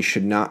regular army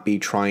should not be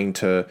trying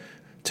to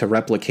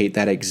replicate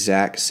that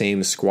exact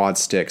same squad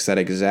sticks, that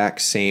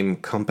exact same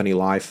company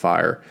live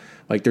fire.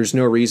 Like, there's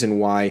no reason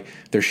why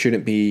there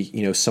shouldn't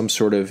be, some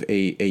sort of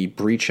a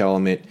breach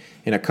element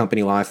in a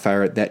company live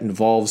fire that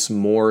involves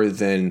more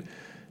than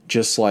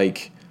just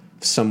like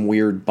some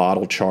weird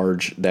bottle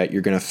charge that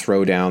you're going to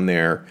throw down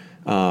there.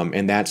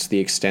 And that's the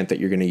extent that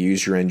you're going to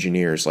use your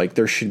engineers. Like,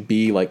 there should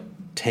be like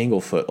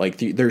Tanglefoot, like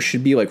there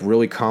should be like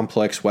really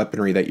complex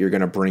weaponry that you're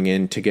going to bring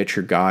in to get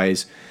your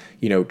guys,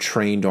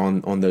 trained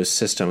on those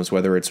systems,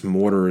 whether it's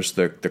mortars,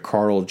 the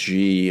Carl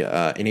G,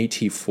 an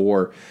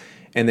AT4.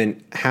 And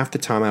then half the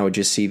time I would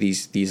just see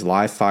these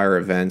live fire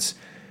events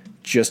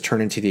just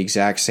turn into the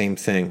exact same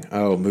thing.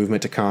 Oh,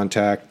 movement to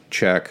contact,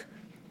 check.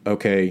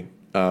 Okay,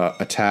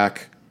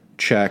 attack,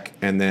 check,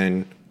 and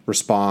then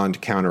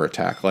respond,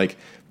 counterattack. Like,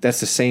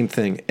 that's the same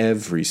thing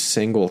every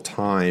single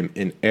time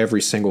in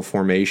every single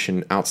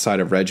formation outside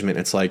of regiment.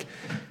 It's like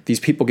these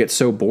people get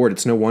so bored.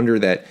 It's no wonder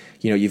that,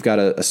 you've got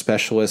a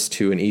specialist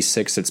to an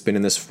E6 that's been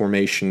in this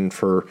formation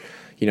for,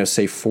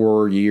 say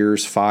 4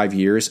 years, 5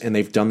 years, and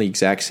they've done the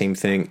exact same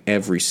thing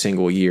every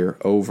single year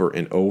over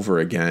and over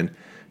again.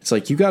 It's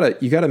like you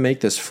gotta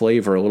make this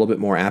flavor a little bit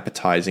more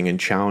appetizing and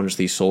challenge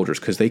these soldiers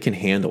because they can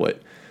handle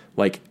it.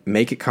 Like,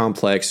 make it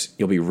complex.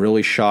 You'll be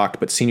really shocked,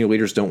 but senior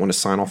leaders don't want to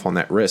sign off on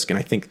that risk. And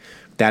I think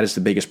that is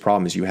the biggest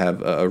problem: is you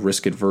have a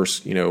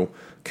risk-adverse,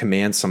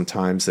 command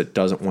sometimes that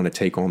doesn't want to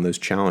take on those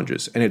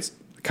challenges. And it's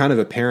kind of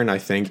apparent, I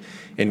think,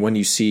 and when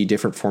you see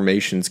different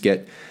formations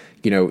get,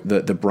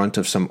 the brunt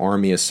of some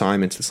army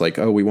assignments, it's like,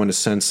 oh, we want to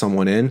send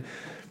someone in.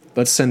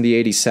 Let's send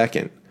the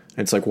 82nd. And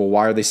it's like, well,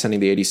 why are they sending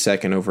the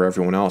 82nd over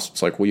everyone else?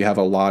 It's like, well, you have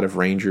a lot of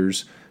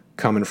Rangers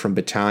coming from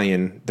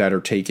battalion that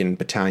are taking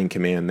battalion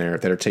command there,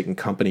 that are taking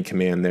company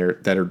command there,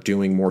 that are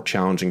doing more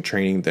challenging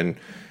training than,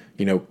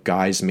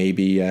 guys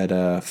maybe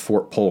at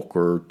Fort Polk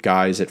or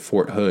guys at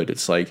Fort Hood.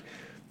 It's like,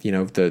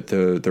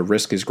 the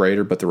risk is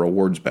greater, but the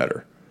reward's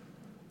better.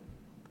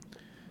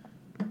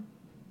 I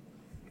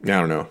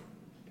don't know.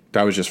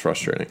 That was just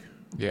frustrating.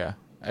 Yeah,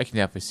 I can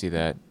definitely see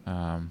that.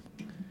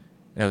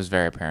 It was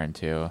very apparent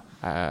too.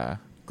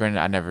 Granted,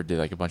 I never did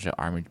like a bunch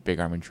of big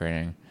army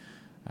training,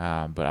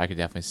 but I could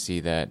definitely see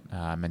that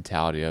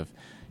mentality of,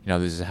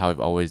 this is how I've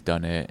always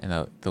done it,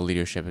 and the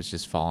leadership has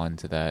just fallen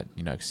to that,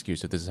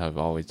 excuse of this is how I've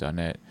always done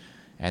it,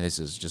 and this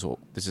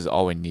is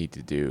all we need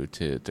to do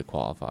to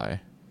qualify.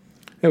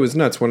 It was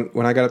nuts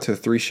when I got up to the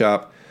 3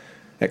 shop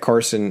at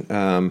Carson.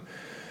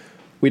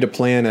 We had a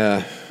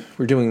plan.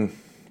 We're doing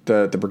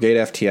the brigade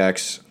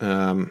FTX,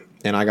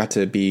 and I got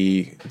to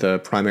be the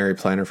primary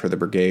planner for the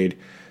brigade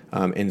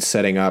in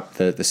setting up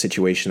the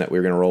situation that we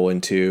were going to roll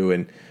into,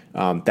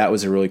 and that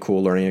was a really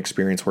cool learning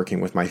experience working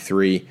with my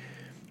 3.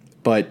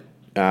 But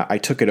I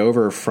took it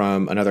over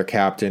from another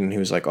captain who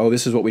was like, oh,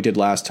 this is what we did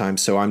last time,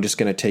 so I'm just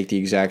going to take the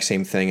exact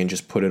same thing and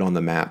just put it on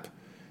the map.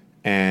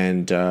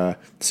 And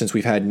since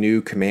we've had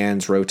new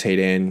commands rotate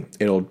in,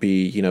 it'll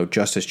be,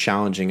 just as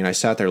challenging. And I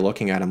sat there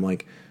looking at him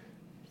like,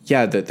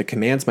 yeah, the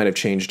commands might have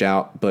changed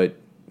out, but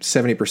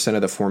 70%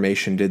 of the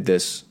formation did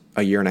this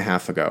a year and a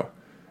half ago.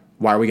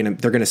 Why are we going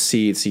to, they're going to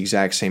see it's the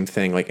exact same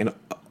thing. Like, and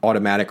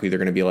automatically they're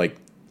going to be like,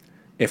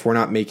 if we're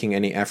not making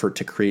any effort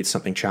to create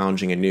something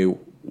challenging and new,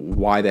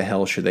 why the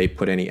hell should they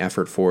put any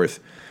effort forth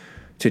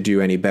to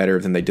do any better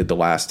than they did the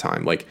last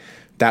time? Like,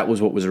 that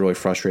was what was really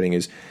frustrating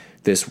is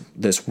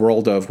this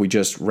world of we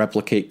just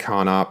replicate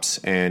ConOps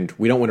and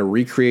we don't want to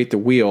recreate the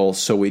wheel,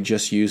 so we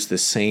just use the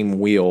same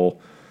wheel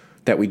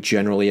that we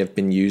generally have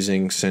been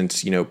using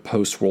since,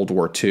 post World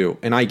War II.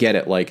 And I get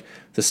it, like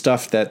the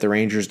stuff that the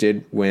Rangers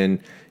did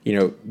when,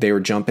 they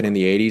were jumping in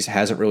the 80s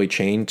hasn't really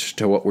changed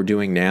to what we're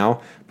doing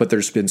now, but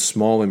there's been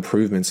small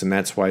improvements, and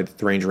that's why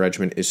the Ranger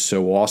Regiment is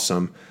so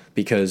awesome,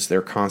 because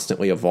they're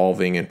constantly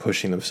evolving and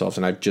pushing themselves,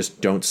 and I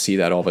just don't see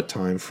that all the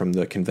time from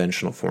the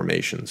conventional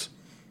formations.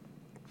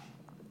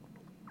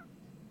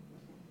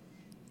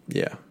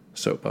 Yeah,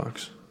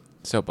 soapbox.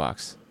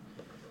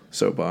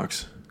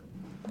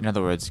 In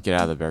other words, get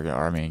out of the Burger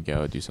Army and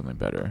go do something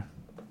better.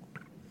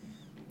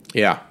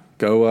 Yeah,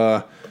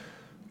 go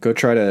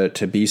try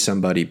to be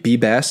somebody. Be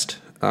best,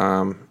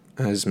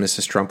 as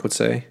Mrs. Trump would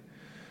say.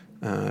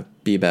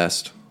 Be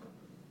best.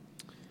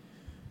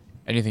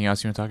 Anything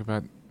else you want to talk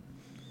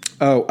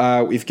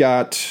about? We've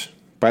got,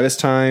 by this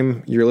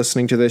time you're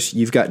listening to this,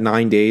 you've got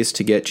 9 days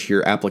to get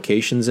your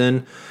applications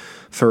in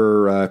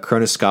for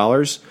Cronus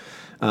Scholars.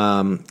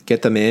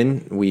 Get them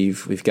in.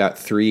 We've got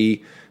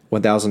 3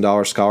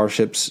 $1,000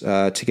 scholarships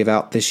to give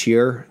out this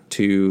year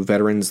to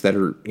veterans that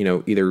are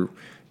either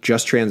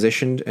just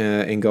transitioned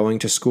and going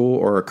to school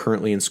or are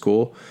currently in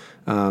school.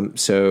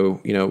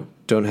 So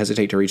don't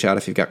hesitate to reach out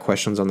if you've got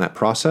questions on that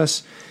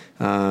process.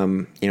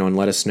 And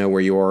let us know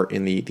where you are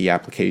in the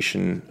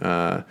application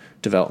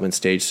development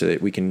stage so that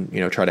we can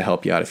try to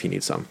help you out if you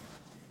need some.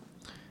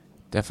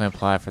 Definitely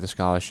apply for the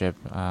scholarship.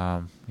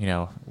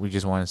 We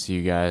just want to see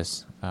you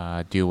guys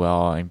do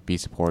well and be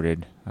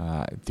supported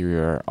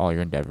through all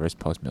your endeavors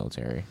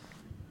post-military.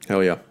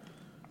 Hell yeah.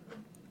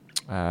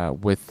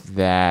 With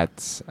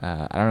that,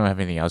 I don't really have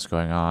anything else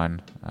going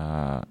on,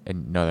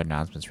 and no other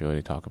announcements really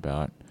to talk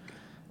about.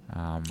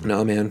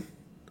 No, man.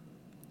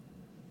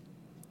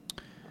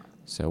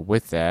 So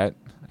with that,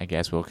 I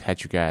guess we'll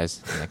catch you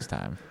guys next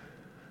time.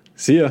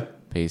 See ya.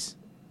 Peace.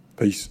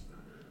 Peace.